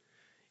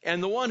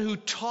 And the one who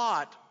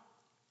taught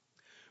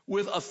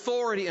with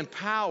authority and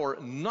power,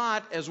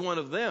 not as one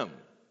of them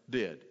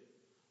did.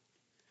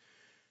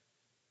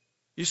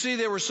 You see,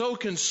 they were so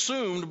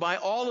consumed by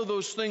all of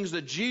those things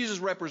that Jesus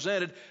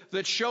represented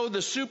that showed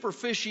the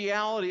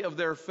superficiality of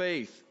their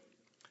faith,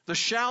 the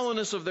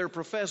shallowness of their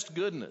professed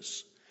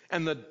goodness,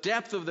 and the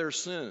depth of their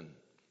sin.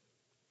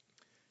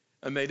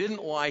 And they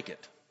didn't like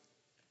it.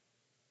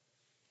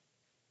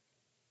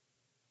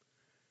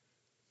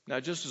 Now,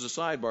 just as a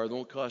sidebar, that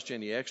won't cost you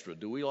any extra.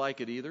 Do we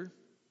like it either?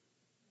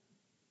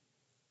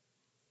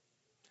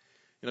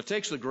 And it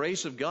takes the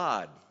grace of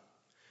God,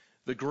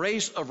 the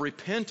grace of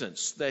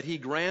repentance that he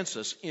grants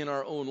us in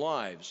our own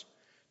lives,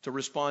 to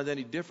respond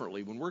any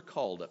differently when we're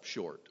called up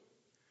short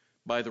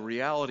by the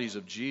realities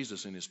of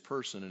Jesus and his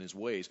person and his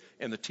ways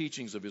and the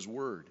teachings of his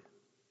word.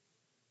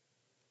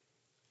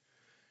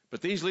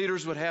 But these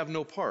leaders would have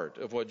no part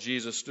of what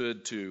Jesus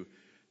stood to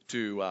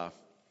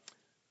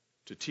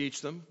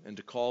teach them and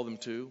to call them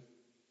to.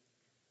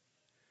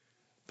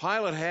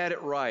 Pilate had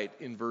it right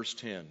in verse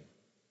 10.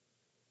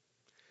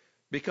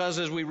 Because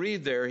as we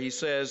read there, he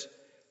says,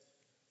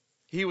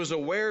 he was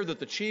aware that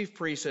the chief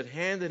priests had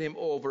handed him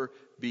over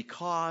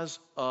because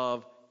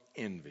of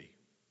envy.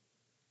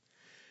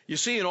 You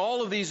see, in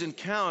all of these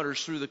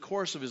encounters through the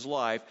course of his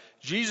life,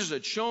 Jesus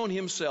had shown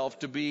himself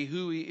to be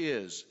who he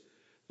is,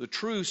 the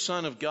true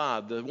Son of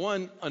God, the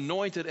one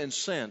anointed and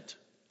sent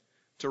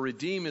to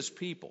redeem his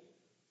people.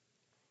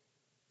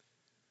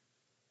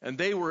 And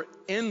they were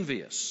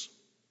envious,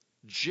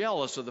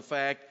 jealous of the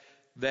fact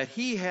that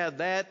he had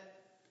that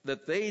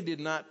they did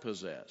not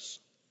possess.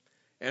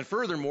 And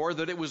furthermore,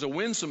 that it was a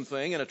winsome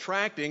thing and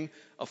attracting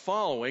a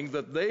following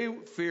that they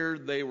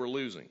feared they were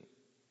losing.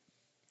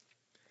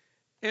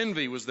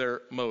 Envy was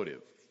their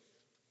motive.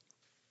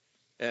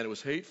 And it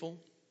was hateful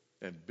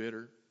and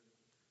bitter.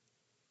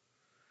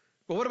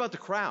 But what about the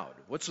crowd?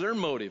 What's their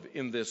motive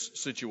in this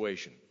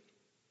situation?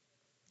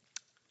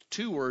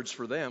 2 words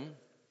for them: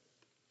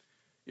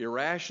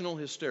 irrational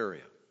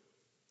hysteria.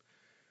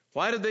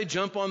 Why did they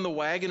jump on the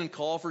wagon and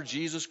call for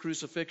Jesus'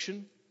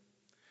 crucifixion?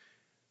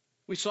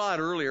 We saw it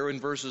earlier in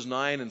verses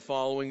 9 and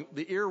following,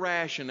 the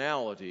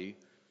irrationality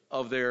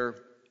of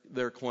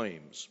their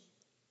claims.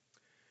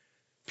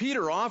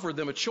 Peter offered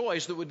them a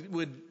choice that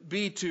would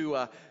be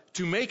to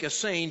make a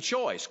sane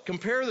choice.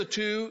 Compare the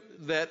two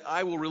that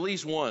I will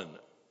release one,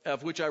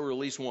 of which I will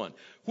release one.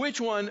 Which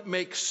one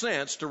makes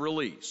sense to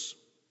release?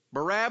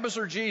 Barabbas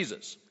or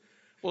Jesus?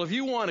 Well, if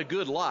you want a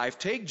good life,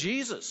 take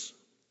Jesus.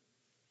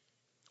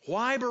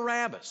 Why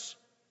Barabbas?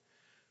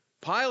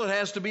 Pilate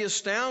has to be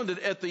astounded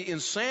at the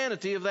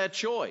insanity of that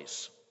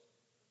choice.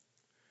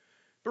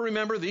 But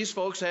remember, these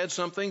folks had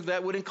something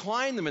that would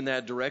incline them in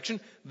that direction.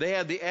 They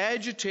had the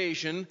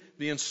agitation,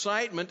 the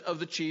incitement of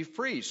the chief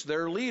priests,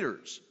 their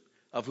leaders,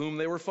 of whom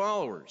they were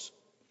followers.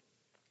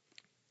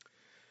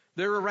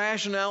 Their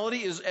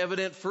irrationality is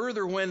evident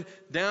further when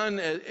down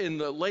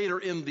later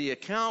in the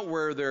account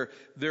where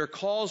their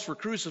calls for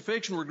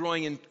crucifixion were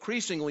growing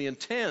increasingly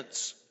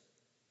intense.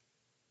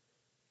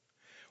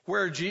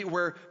 Where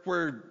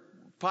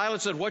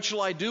Pilate said, "What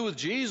shall I do with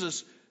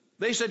Jesus?"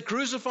 They said,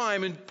 "Crucify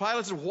him." And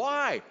Pilate said,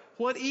 "Why?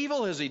 What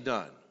evil has he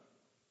done?"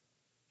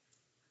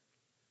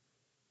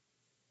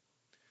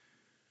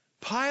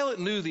 Pilate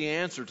knew the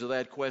answer to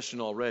that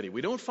question already.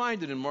 We don't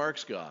find it in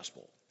Mark's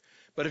gospel.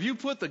 But if you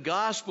put the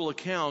gospel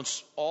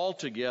accounts all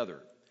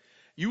together,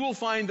 you will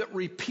find that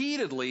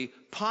repeatedly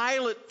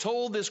Pilate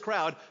told this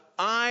crowd,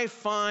 "I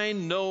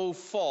find no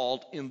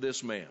fault in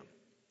this man."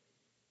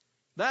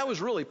 That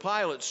was really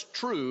Pilate's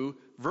true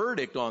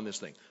verdict on this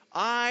thing.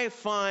 I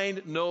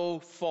find no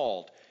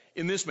fault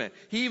in this man.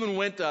 He even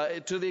went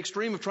to the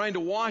extreme of trying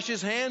to wash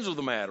his hands of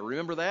the matter.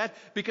 Remember that?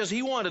 Because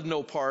he wanted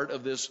no part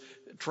of this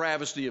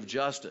travesty of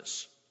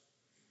justice.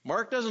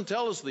 Mark doesn't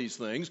tell us these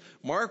things.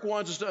 Mark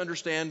wants us to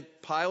understand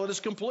Pilate is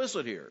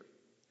complicit here.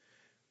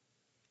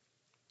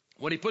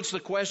 When he puts the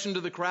question to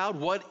the crowd,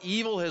 what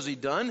evil has he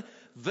done?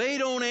 They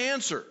don't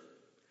answer.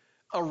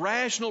 A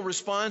rational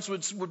response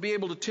would be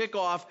able to tick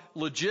off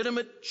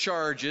legitimate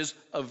charges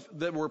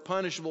that were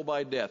punishable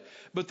by death.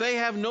 But they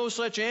have no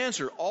such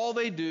answer. All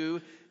they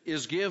do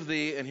is give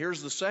and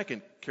here's the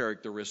second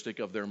characteristic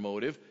of their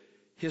motive,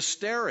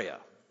 hysteria.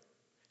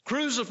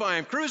 Crucify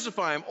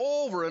him,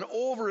 over and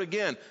over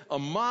again. A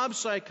mob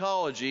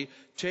psychology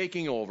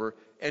taking over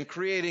and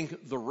creating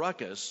the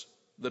ruckus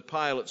that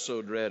Pilate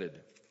so dreaded.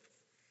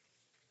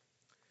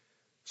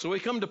 So we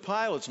come to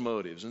Pilate's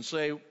motives and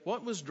say,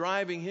 what was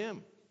driving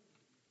him?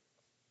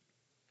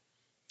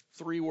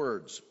 3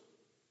 words.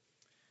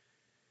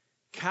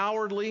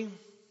 Cowardly,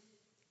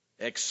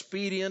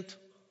 expedient,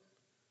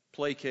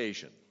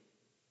 placation.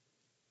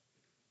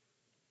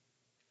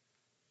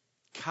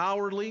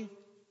 Cowardly,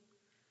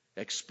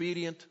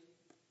 expedient,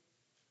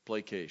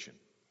 placation.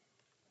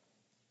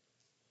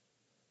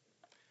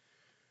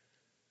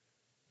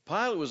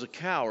 Pilate was a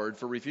coward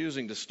for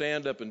refusing to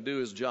stand up and do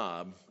his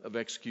job of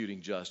executing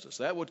justice.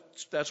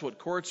 That's what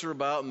courts are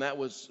about, and that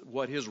was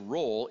what his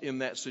role in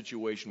that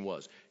situation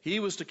was. He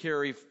was to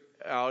carry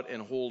out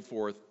and hold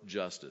forth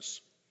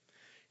justice.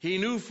 He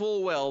knew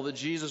full well that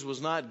Jesus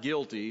was not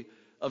guilty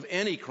of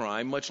any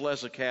crime, much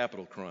less a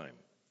capital crime.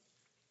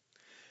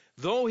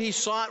 Though he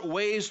sought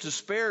ways to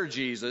spare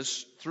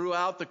Jesus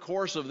throughout the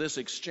course of this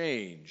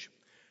exchange,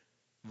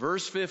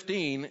 verse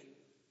 15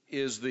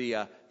 is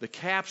the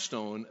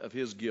capstone of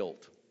his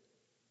guilt.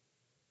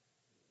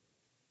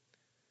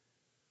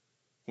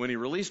 When he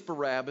released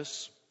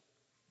Barabbas,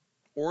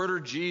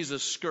 ordered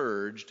Jesus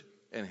scourged,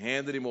 and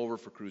handed him over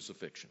for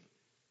crucifixion.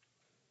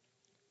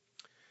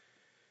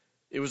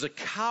 It was a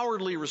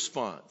cowardly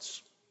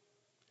response.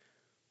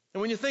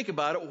 And when you think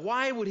about it,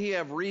 why would he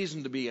have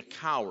reason to be a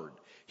coward?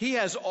 He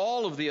has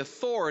all of the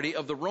authority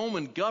of the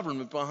Roman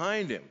government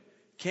behind him.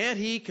 Can't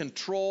he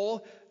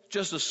control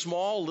just a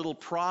small little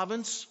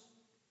province?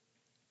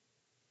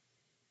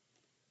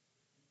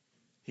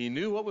 He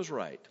knew what was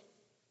right.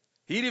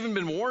 He'd even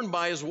been warned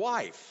by his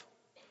wife.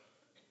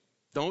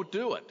 Don't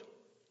do it.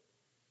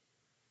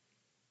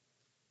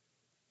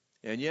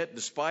 And yet,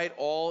 despite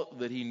all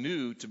that he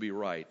knew to be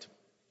right,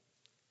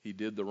 he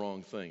did the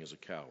wrong thing as a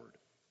coward.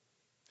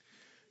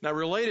 Now,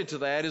 related to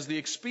that is the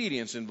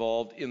expedience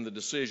involved in the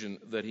decision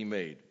that he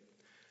made.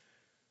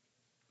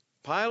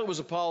 Pilate was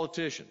a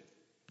politician.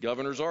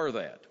 Governors are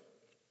that.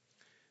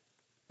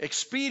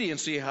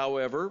 Expediency,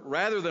 however,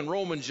 rather than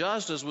Roman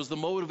justice, was the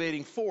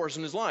motivating force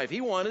in his life.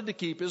 He wanted to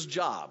keep his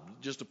job,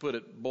 just to put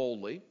it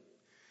boldly.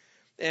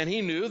 And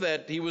he knew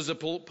that he was a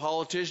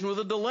politician with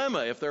a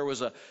dilemma. If there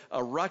was a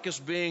ruckus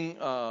being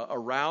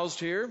aroused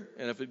here,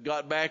 and if it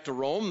got back to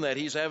Rome that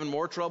he's having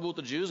more trouble with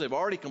the Jews, they've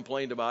already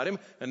complained about him,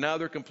 and now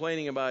they're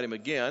complaining about him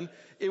again,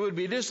 it would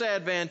be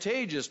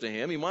disadvantageous to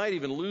him. He might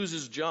even lose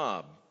his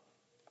job.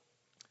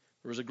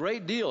 There was a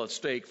great deal at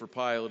stake for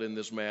Pilate in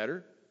this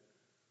matter.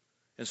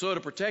 And so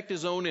to protect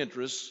his own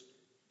interests,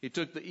 he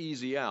took the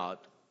easy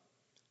out,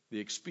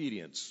 the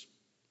expedience,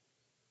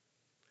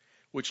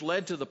 which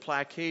led to the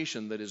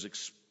placation that is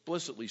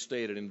explicitly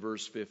stated in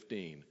verse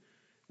 15,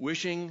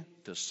 wishing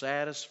to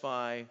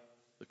satisfy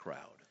the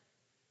crowd.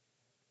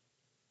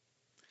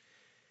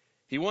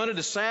 He wanted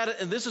to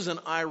satisfy, and this is an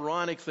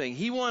ironic thing,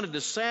 he wanted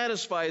to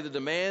satisfy the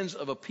demands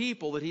of a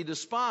people that he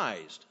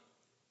despised.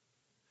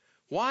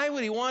 Why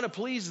would he want to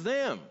please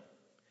them?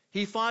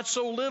 He thought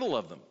so little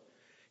of them.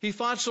 He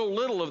thought so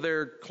little of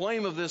their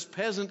claim of this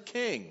peasant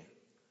king.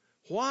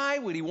 Why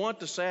would he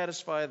want to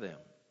satisfy them?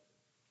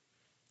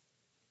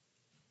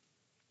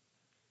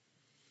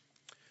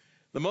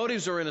 The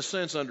motives are in a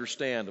sense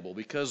understandable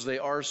because they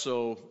are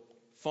so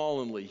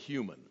fallenly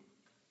human.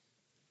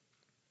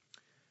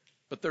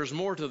 But there's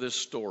more to this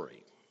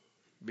story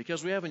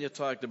because we haven't yet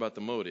talked about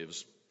the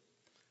motives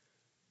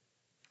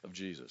of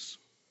Jesus.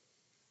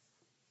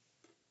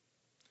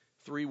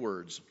 3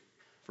 words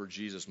for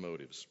Jesus'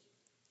 motives.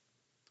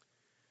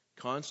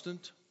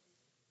 Constant,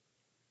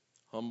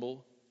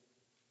 humble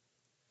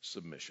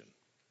submission.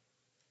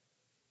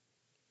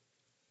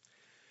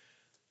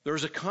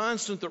 There's a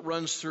constant that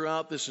runs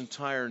throughout this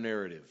entire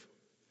narrative.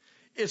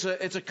 It's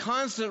a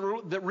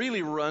constant that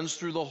really runs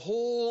through the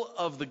whole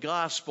of the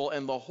gospel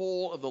and the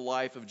whole of the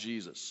life of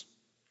Jesus.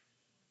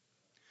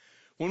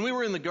 When we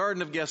were in the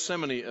Garden of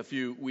Gethsemane a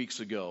few weeks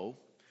ago,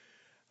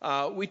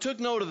 we took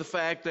note of the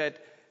fact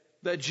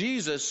that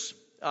Jesus,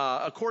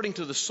 according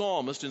to the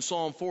psalmist in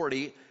Psalm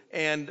 40,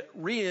 and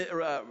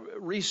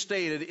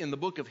restated in the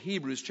book of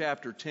Hebrews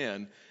chapter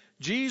 10,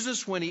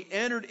 Jesus, when he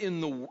entered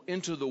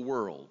into the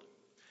world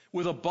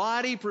with a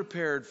body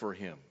prepared for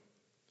him,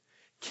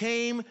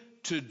 came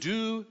to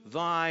do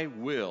thy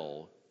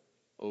will,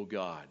 O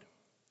God.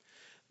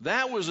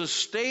 That was a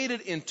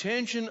stated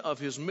intention of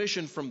his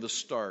mission from the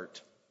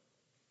start.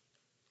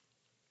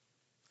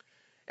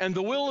 And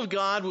the will of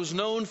God was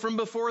known from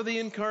before the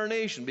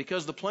incarnation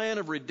because the plan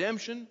of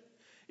redemption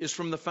is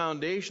from the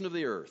foundation of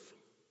the earth.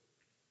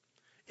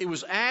 It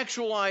was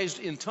actualized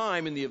in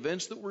time in the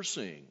events that we're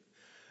seeing,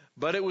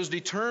 but it was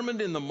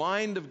determined in the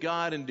mind of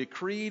God and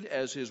decreed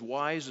as his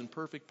wise and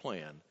perfect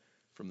plan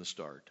from the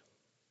start.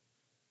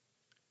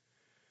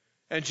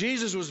 And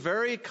Jesus was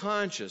very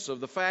conscious of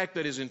the fact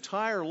that his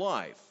entire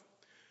life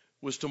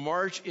was to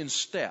march in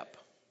step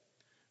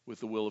with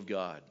the will of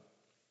God.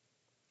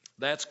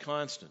 That's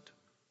constant.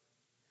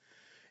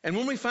 And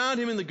when we found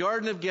him in the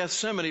Garden of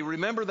Gethsemane,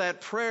 remember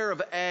that prayer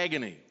of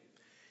agony.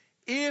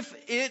 If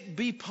it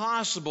be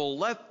possible,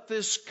 let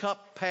this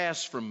cup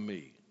pass from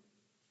me.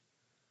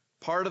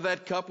 Part of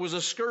that cup was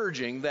a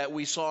scourging that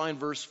we saw in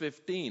verse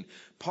 15.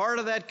 Part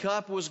of that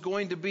cup was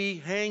going to be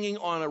hanging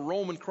on a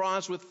Roman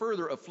cross with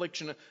further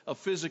affliction of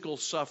physical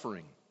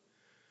suffering.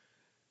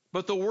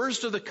 But the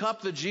worst of the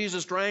cup that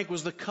Jesus drank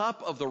was the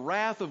cup of the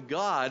wrath of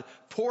God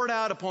poured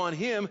out upon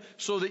him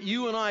so that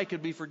you and I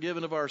could be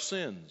forgiven of our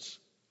sins.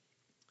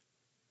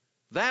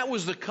 That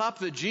was the cup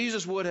that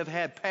Jesus would have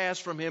had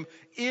passed from him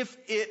if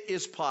it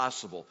is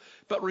possible.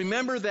 But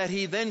remember that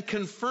he then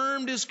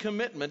confirmed his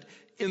commitment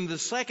in the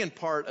second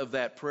part of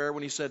that prayer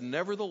when he said,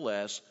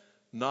 nevertheless,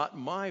 not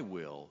my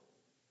will,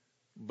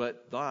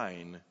 but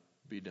thine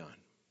be done.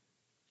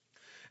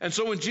 And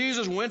so when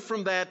Jesus went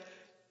from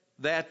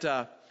that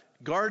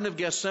Garden of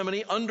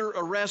Gethsemane under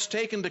arrest,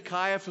 taken to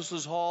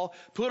Caiaphas' hall,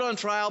 put on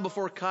trial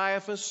before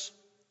Caiaphas,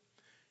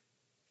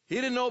 he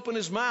didn't open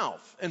his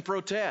mouth and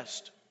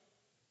protest.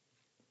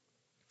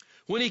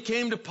 When he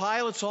came to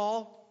Pilate's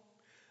hall,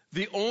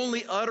 the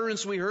only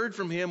utterance we heard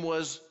from him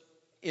was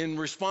in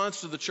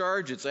response to the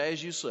charge, it's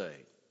as you say.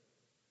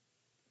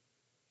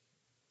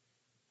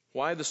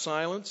 Why the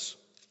silence?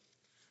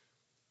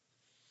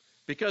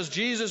 Because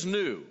Jesus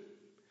knew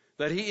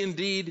that he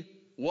indeed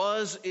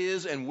was,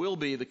 is, and will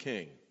be the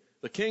King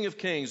of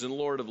kings and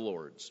Lord of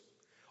lords,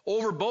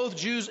 over both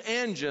Jews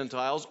and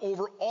Gentiles,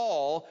 over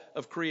all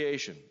of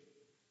creation.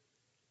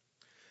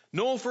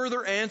 No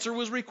further answer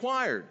was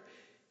required.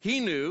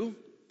 He knew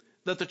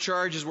that the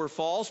charges were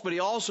false, but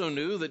he also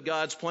knew that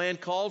God's plan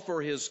called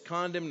for his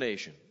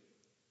condemnation.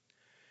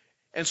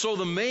 And so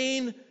the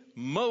main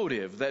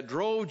motive that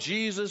drove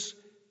Jesus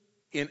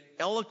in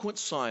eloquent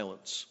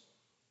silence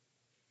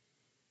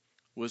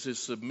was his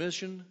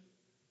submission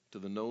to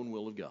the known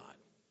will of God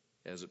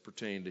as it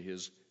pertained to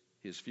his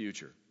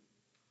future.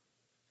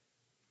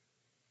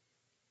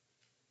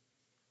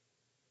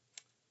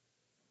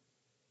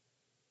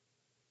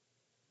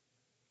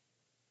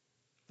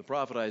 The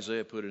prophet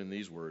Isaiah put it in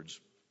these words,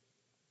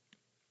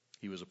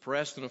 he was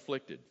oppressed and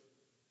afflicted,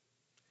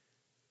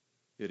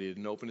 yet he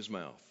didn't open his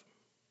mouth.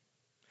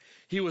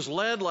 He was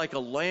led like a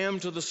lamb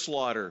to the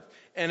slaughter,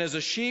 and as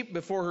a sheep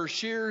before her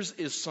shears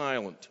is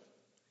silent,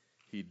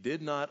 he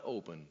did not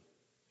open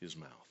his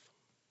mouth.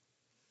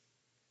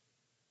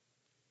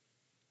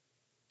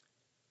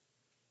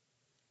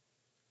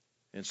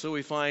 And so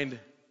we find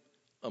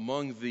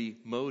among the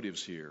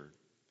motives here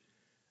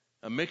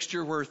a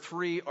mixture where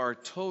three are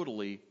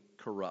totally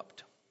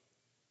corrupt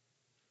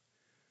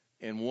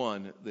and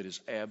one that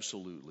is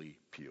absolutely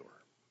pure.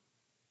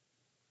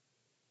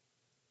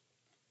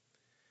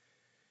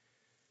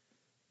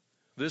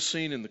 This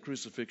scene in the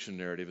crucifixion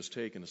narrative has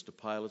taken us to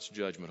Pilate's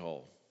judgment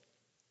hall,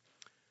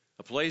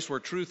 a place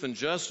where truth and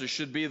justice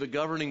should be the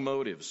governing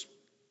motives.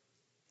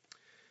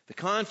 The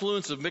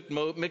confluence of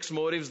mixed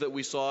motives that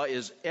we saw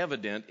is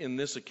evident in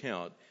this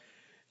account,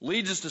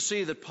 leads us to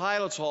see that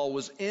Pilate's hall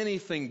was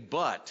anything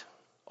but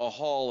a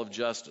hall of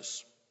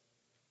justice.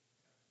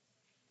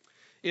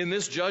 In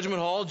this judgment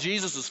hall,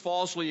 Jesus is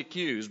falsely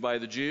accused by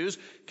the Jews,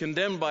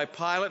 condemned by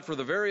Pilate for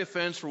the very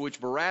offense for which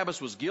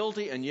Barabbas was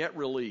guilty and yet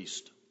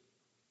released.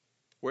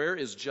 Where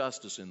is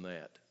justice in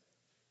that?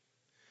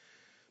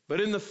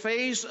 But in the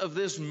face of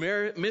this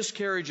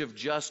miscarriage of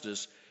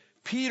justice,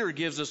 Peter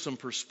gives us some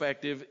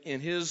perspective in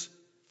his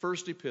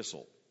first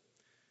epistle,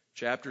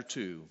 chapter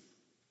 2,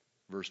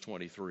 verse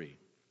 23.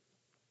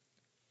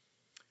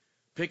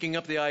 Picking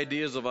up the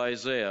ideas of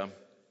Isaiah,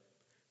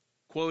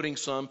 quoting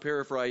some,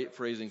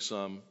 paraphrasing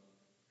some,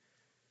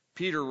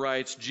 Peter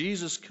writes,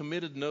 Jesus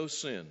committed no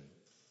sin,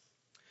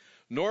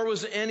 nor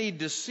was any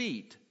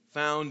deceit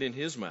found in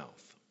his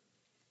mouth.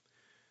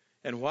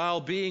 And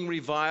while being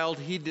reviled,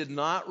 he did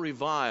not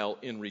revile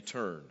in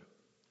return.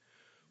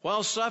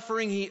 While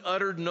suffering, he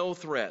uttered no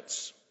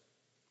threats.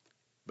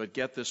 But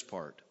get this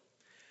part.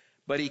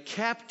 But he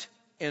kept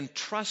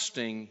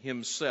entrusting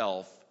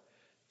himself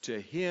to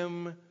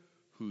him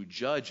who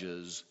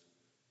judges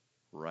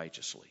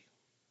righteously.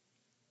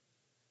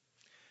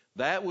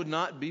 That would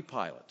not be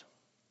Pilate.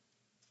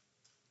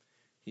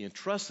 He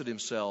entrusted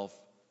himself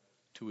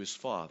to his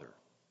Father,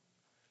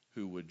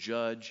 who would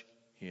judge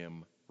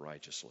him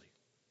righteously.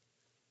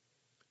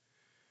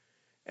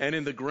 And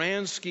in the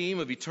grand scheme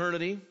of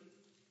eternity,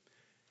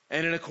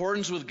 and in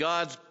accordance with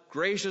God's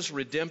gracious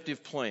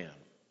redemptive plan,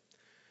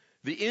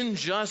 the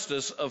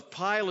injustice of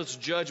Pilate's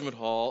judgment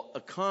hall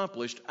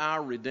accomplished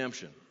our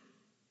redemption.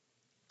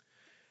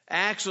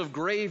 Acts of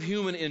grave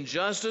human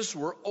injustice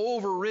were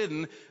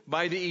overridden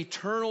by the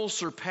eternal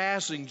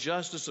surpassing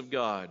justice of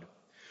God,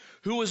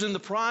 who was in the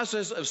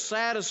process of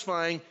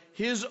satisfying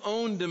his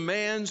own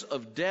demands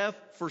of death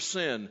for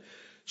sin,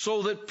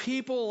 so that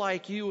people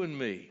like you and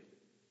me,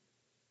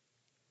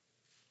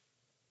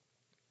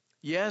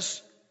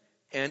 yes,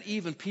 And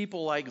even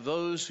people like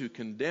those who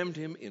condemned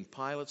him in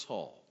Pilate's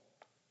hall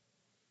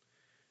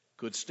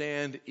could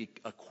stand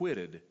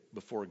acquitted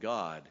before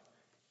God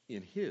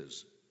in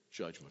his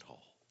judgment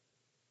hall.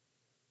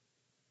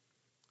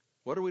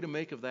 What are we to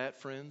make of that,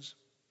 friends?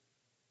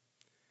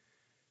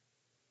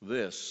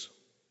 This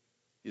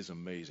is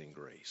amazing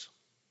grace.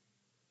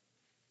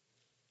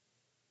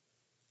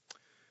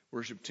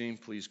 Worship team,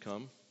 please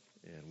come,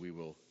 and we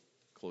will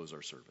close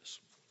our service.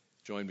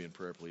 Join me in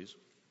prayer, please.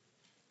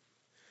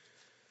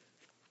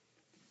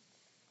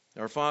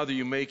 Our Father,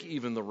 you make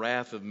even the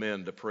wrath of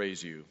men to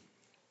praise you.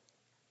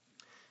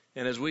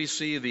 And as we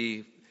see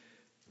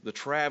the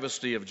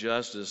travesty of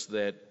justice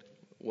that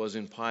was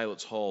in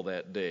Pilate's hall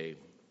that day,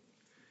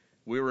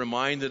 we're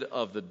reminded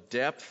of the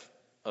depth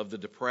of the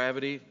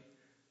depravity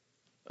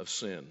of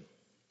sin.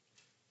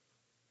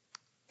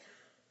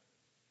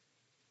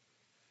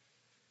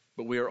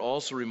 But we are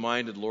also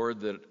reminded,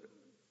 Lord, that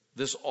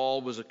this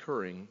all was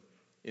occurring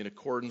in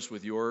accordance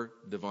with your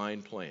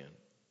divine plan,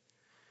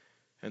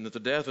 and that the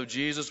death of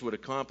Jesus would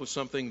accomplish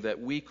something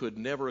that we could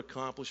never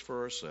accomplish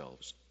for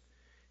ourselves.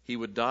 He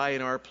would die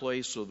in our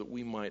place so that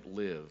we might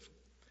live,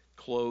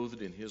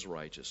 clothed in his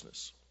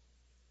righteousness.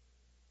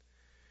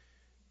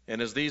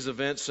 And as these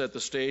events set the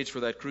stage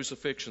for that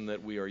crucifixion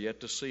that we are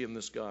yet to see in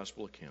this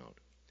gospel account,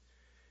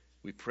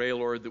 we pray,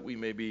 Lord, that we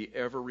may be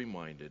ever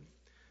reminded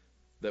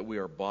that we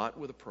are bought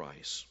with a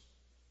price,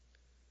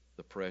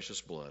 the precious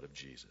blood of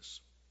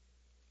Jesus.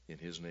 In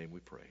his name we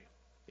pray.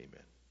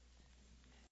 Amen.